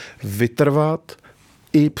tom vytrvat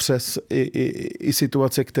i přes i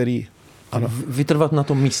situace, který ano. Vytrvat na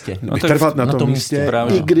tom místě. Vytrvat na tom místě,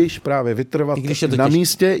 právě. I když právě vytrvat na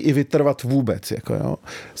místě, i vytrvat vůbec. Jako,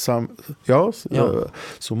 jo.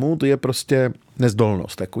 Sumud je prostě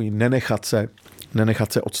nezdolnost, takový nenechat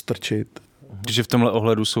se odstrčit. Takže v tomhle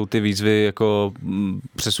ohledu jsou ty výzvy jako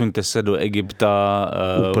přesuňte se do Egypta,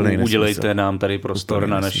 udělejte nám tady prostor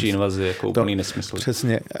na naší invazi, jako úplný nesmysl.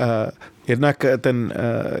 Přesně.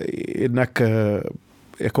 Jednak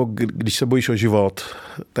jako když se bojíš o život,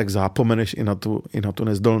 tak zápomeneš i na tu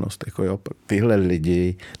nezdolnost. Jako jo, tyhle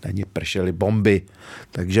lidi, na ně pršely bomby,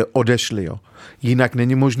 takže odešli. Jo. Jinak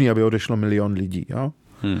není možný, aby odešlo 1 000 000 lidí. Jo.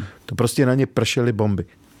 To prostě na ně pršely bomby.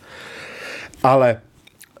 Ale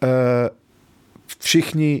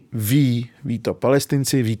všichni ví to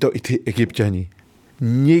Palestinci, ví to i ty Egypťani.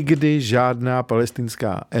 Nikdy žádná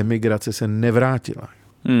palestinská emigrace se nevrátila.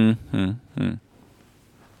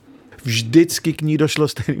 Vždycky k ní došlo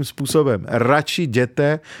stejným způsobem. Radši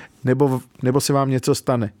jděte, nebo se vám něco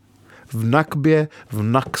stane. V Nakbě, v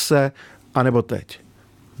Nakse, anebo teď.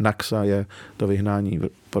 Naksa je to vyhnání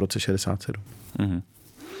po roce 67.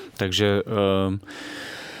 Takže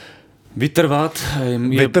vytrvat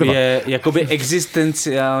je jakoby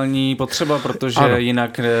existenciální potřeba, protože ano,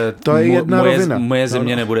 jinak to je jedna rovina. Moje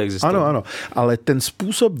země nebude existovat. Ano, ale ten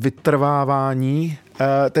způsob vytrvávání,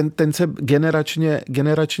 ten se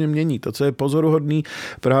generačně mění. To, co je pozoruhodný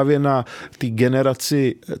právě na té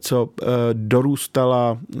generaci, co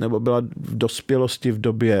dorůstala nebo byla v dospělosti v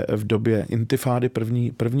době intifády,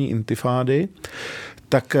 první intifády,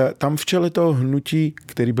 tak tam v čele toho hnutí,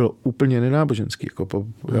 který byl úplně nenáboženský, jako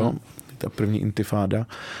ta první intifáda,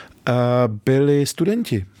 byli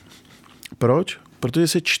studenti. Proč? Protože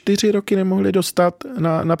se 4 roky nemohli dostat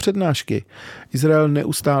na přednášky. Izrael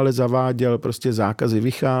neustále zaváděl prostě zákazy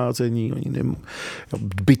vycházení,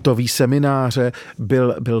 bytový semináře,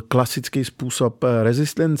 byl klasický způsob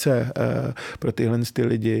rezistence pro tyhle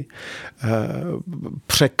lidi.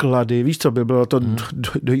 Překlady, víš co, by bylo to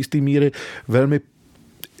do jisté míry velmi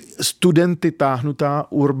studenty táhnutá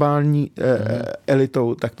urbální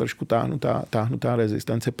elitou, tak trošku táhnutá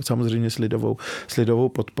rezistence, samozřejmě s lidovou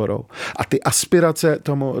podporou. A ty aspirace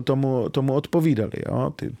tomu odpovídaly.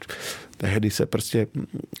 Jo?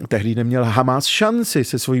 Tehdy neměl Hamas šanci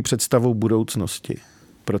se svojí představou budoucnosti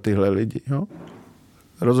pro tyhle lidi. Jo?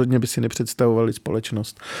 Rozhodně by si nepředstavovali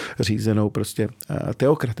společnost řízenou prostě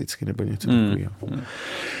teokraticky nebo něco takového.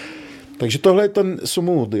 Takže tohle je ten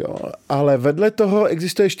sumud, jo. Ale vedle toho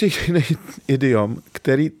existuje ještě jiný idiom,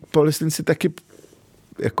 který Palestinci taky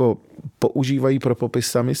jako používají pro popis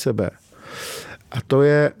sami sebe. A to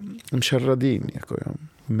je mšarradín, jako jo.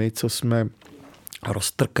 My, co jsme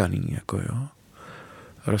roztrkaný, jako jo.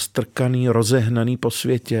 roztrkaný, rozehnaný po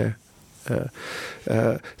světě.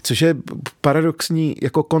 Což je paradoxní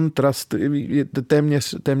jako kontrast,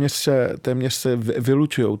 téměř se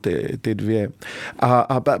vylučujou ty dvě.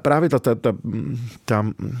 A právě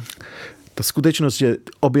ta skutečnost, že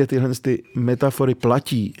obě tyhle ty metafory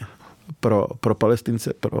platí pro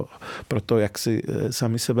Palestince, pro to, jak si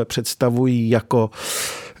sami sebe představují jako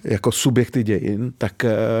subjekty dějin,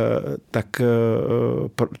 tak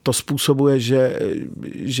to způsobuje, že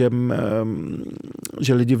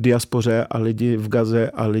lidi v diaspoře a lidi v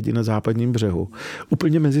Gaze a lidi na západním břehu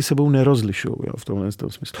úplně mezi sebou nerozlišují, v tomhle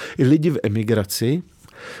smyslu. I lidi v emigraci,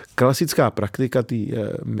 klasická praktika té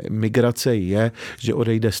migrace je, že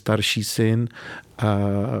odejde starší syn,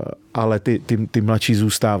 ale ty mladší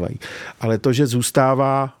zůstávají. Ale to, že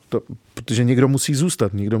zůstává, protože někdo musí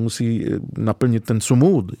zůstat, někdo musí naplnit ten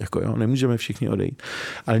sumud, nemůžeme všichni odejít.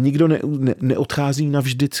 Ale nikdo neodchází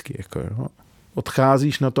navždycky.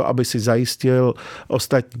 Odcházíš na to, aby si zajistil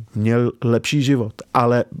ostatní, měl lepší život,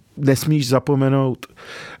 ale nesmíš zapomenout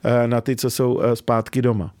na ty, co jsou zpátky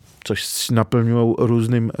doma, což naplňují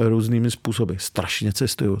různými způsoby. Strašně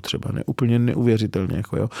cestují třeba, úplně neuvěřitelně.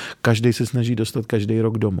 Každý se snaží dostat každý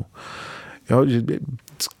rok domů.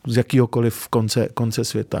 Z jakýhokoliv konce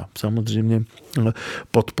světa. Samozřejmě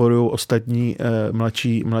podporují ostatní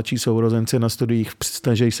mladší sourozence na studiích,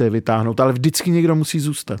 snaží se je vytáhnout, ale vždycky někdo musí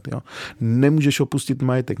zůstat. Nemůžeš opustit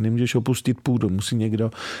majetek, nemůžeš opustit půdu, musí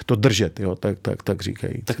někdo to držet, tak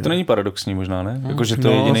říkají. Tak to není paradoxní možná, ne? Jakože to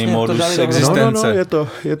je jediný modus existence. Je to.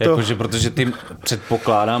 Jakože, protože ty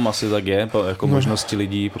předpokládám, asi tak je, jako možnosti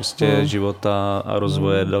lidí, prostě života a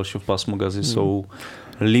rozvoje dalšího v pásmu Gazy jsou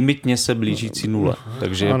limitně se blížící nule.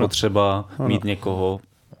 Takže je potřeba mít někoho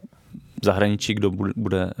v zahraničí, kdo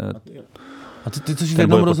bude a ty to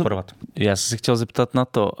jenom podporovat. Já jsem si chtěl zeptat na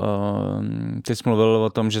to. Ty jsi mluvil o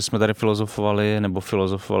tom, že jsme tady filozofovali,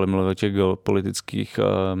 mluvili o těch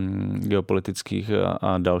geopolitických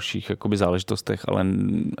a dalších jakoby záležitostech, ale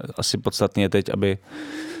asi podstatně je teď, aby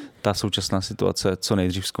ta současná situace co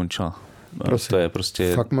nejdřív skončila. Prosím, to je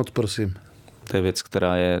prostě... Fakt moc prosím. To je věc,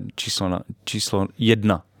 která je číslo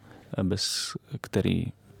 1, bez který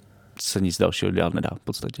se nic dalšího dělat nedá v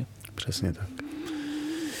podstatě. Přesně tak.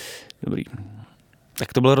 Dobrý.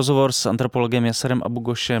 Tak to byl rozhovor s antropologem Yasarem Abu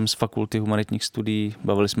Ghošem z Fakulty humanitních studií.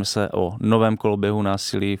 Bavili jsme se o novém koloběhu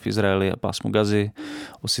násilí v Izraeli a pásmu Gazy,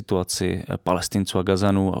 o situaci Palestinců a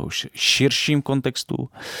Gazanů a už širším kontextu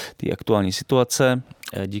té aktuální situace.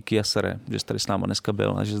 Díky, Yasare, že jsi tady s náma dneska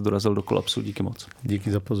byl a že jsi dorazil do Kolapsu. Díky moc.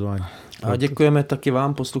 Díky za pozvání. A děkujeme taky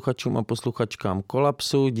vám, posluchačům a posluchačkám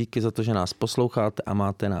Kolapsu. Díky za to, že nás posloucháte a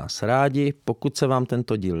máte nás rádi. Pokud se vám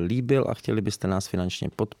tento díl líbil a chtěli byste nás finančně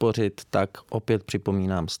podpořit, tak opět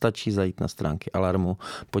připomínám, stačí zajít na stránky Alarmu,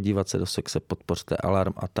 podívat se do sekce Podpořte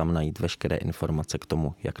Alarm a tam najít veškeré informace k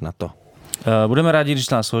tomu, jak na to. Budeme rádi, když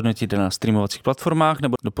nás hodnotíte na streamovacích platformách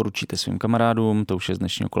nebo doporučíte svým kamarádům. To už je z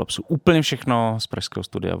dnešního Kolapsu úplně všechno. Z pražského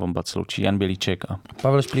studia vám se loučí Jan Bělíček a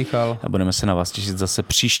Pavel Šplíchal. A budeme se na vás těšit zase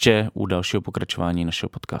příště u dalšího pokračování našeho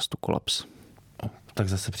podcastu Kolaps. Tak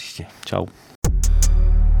zase příště. Čau.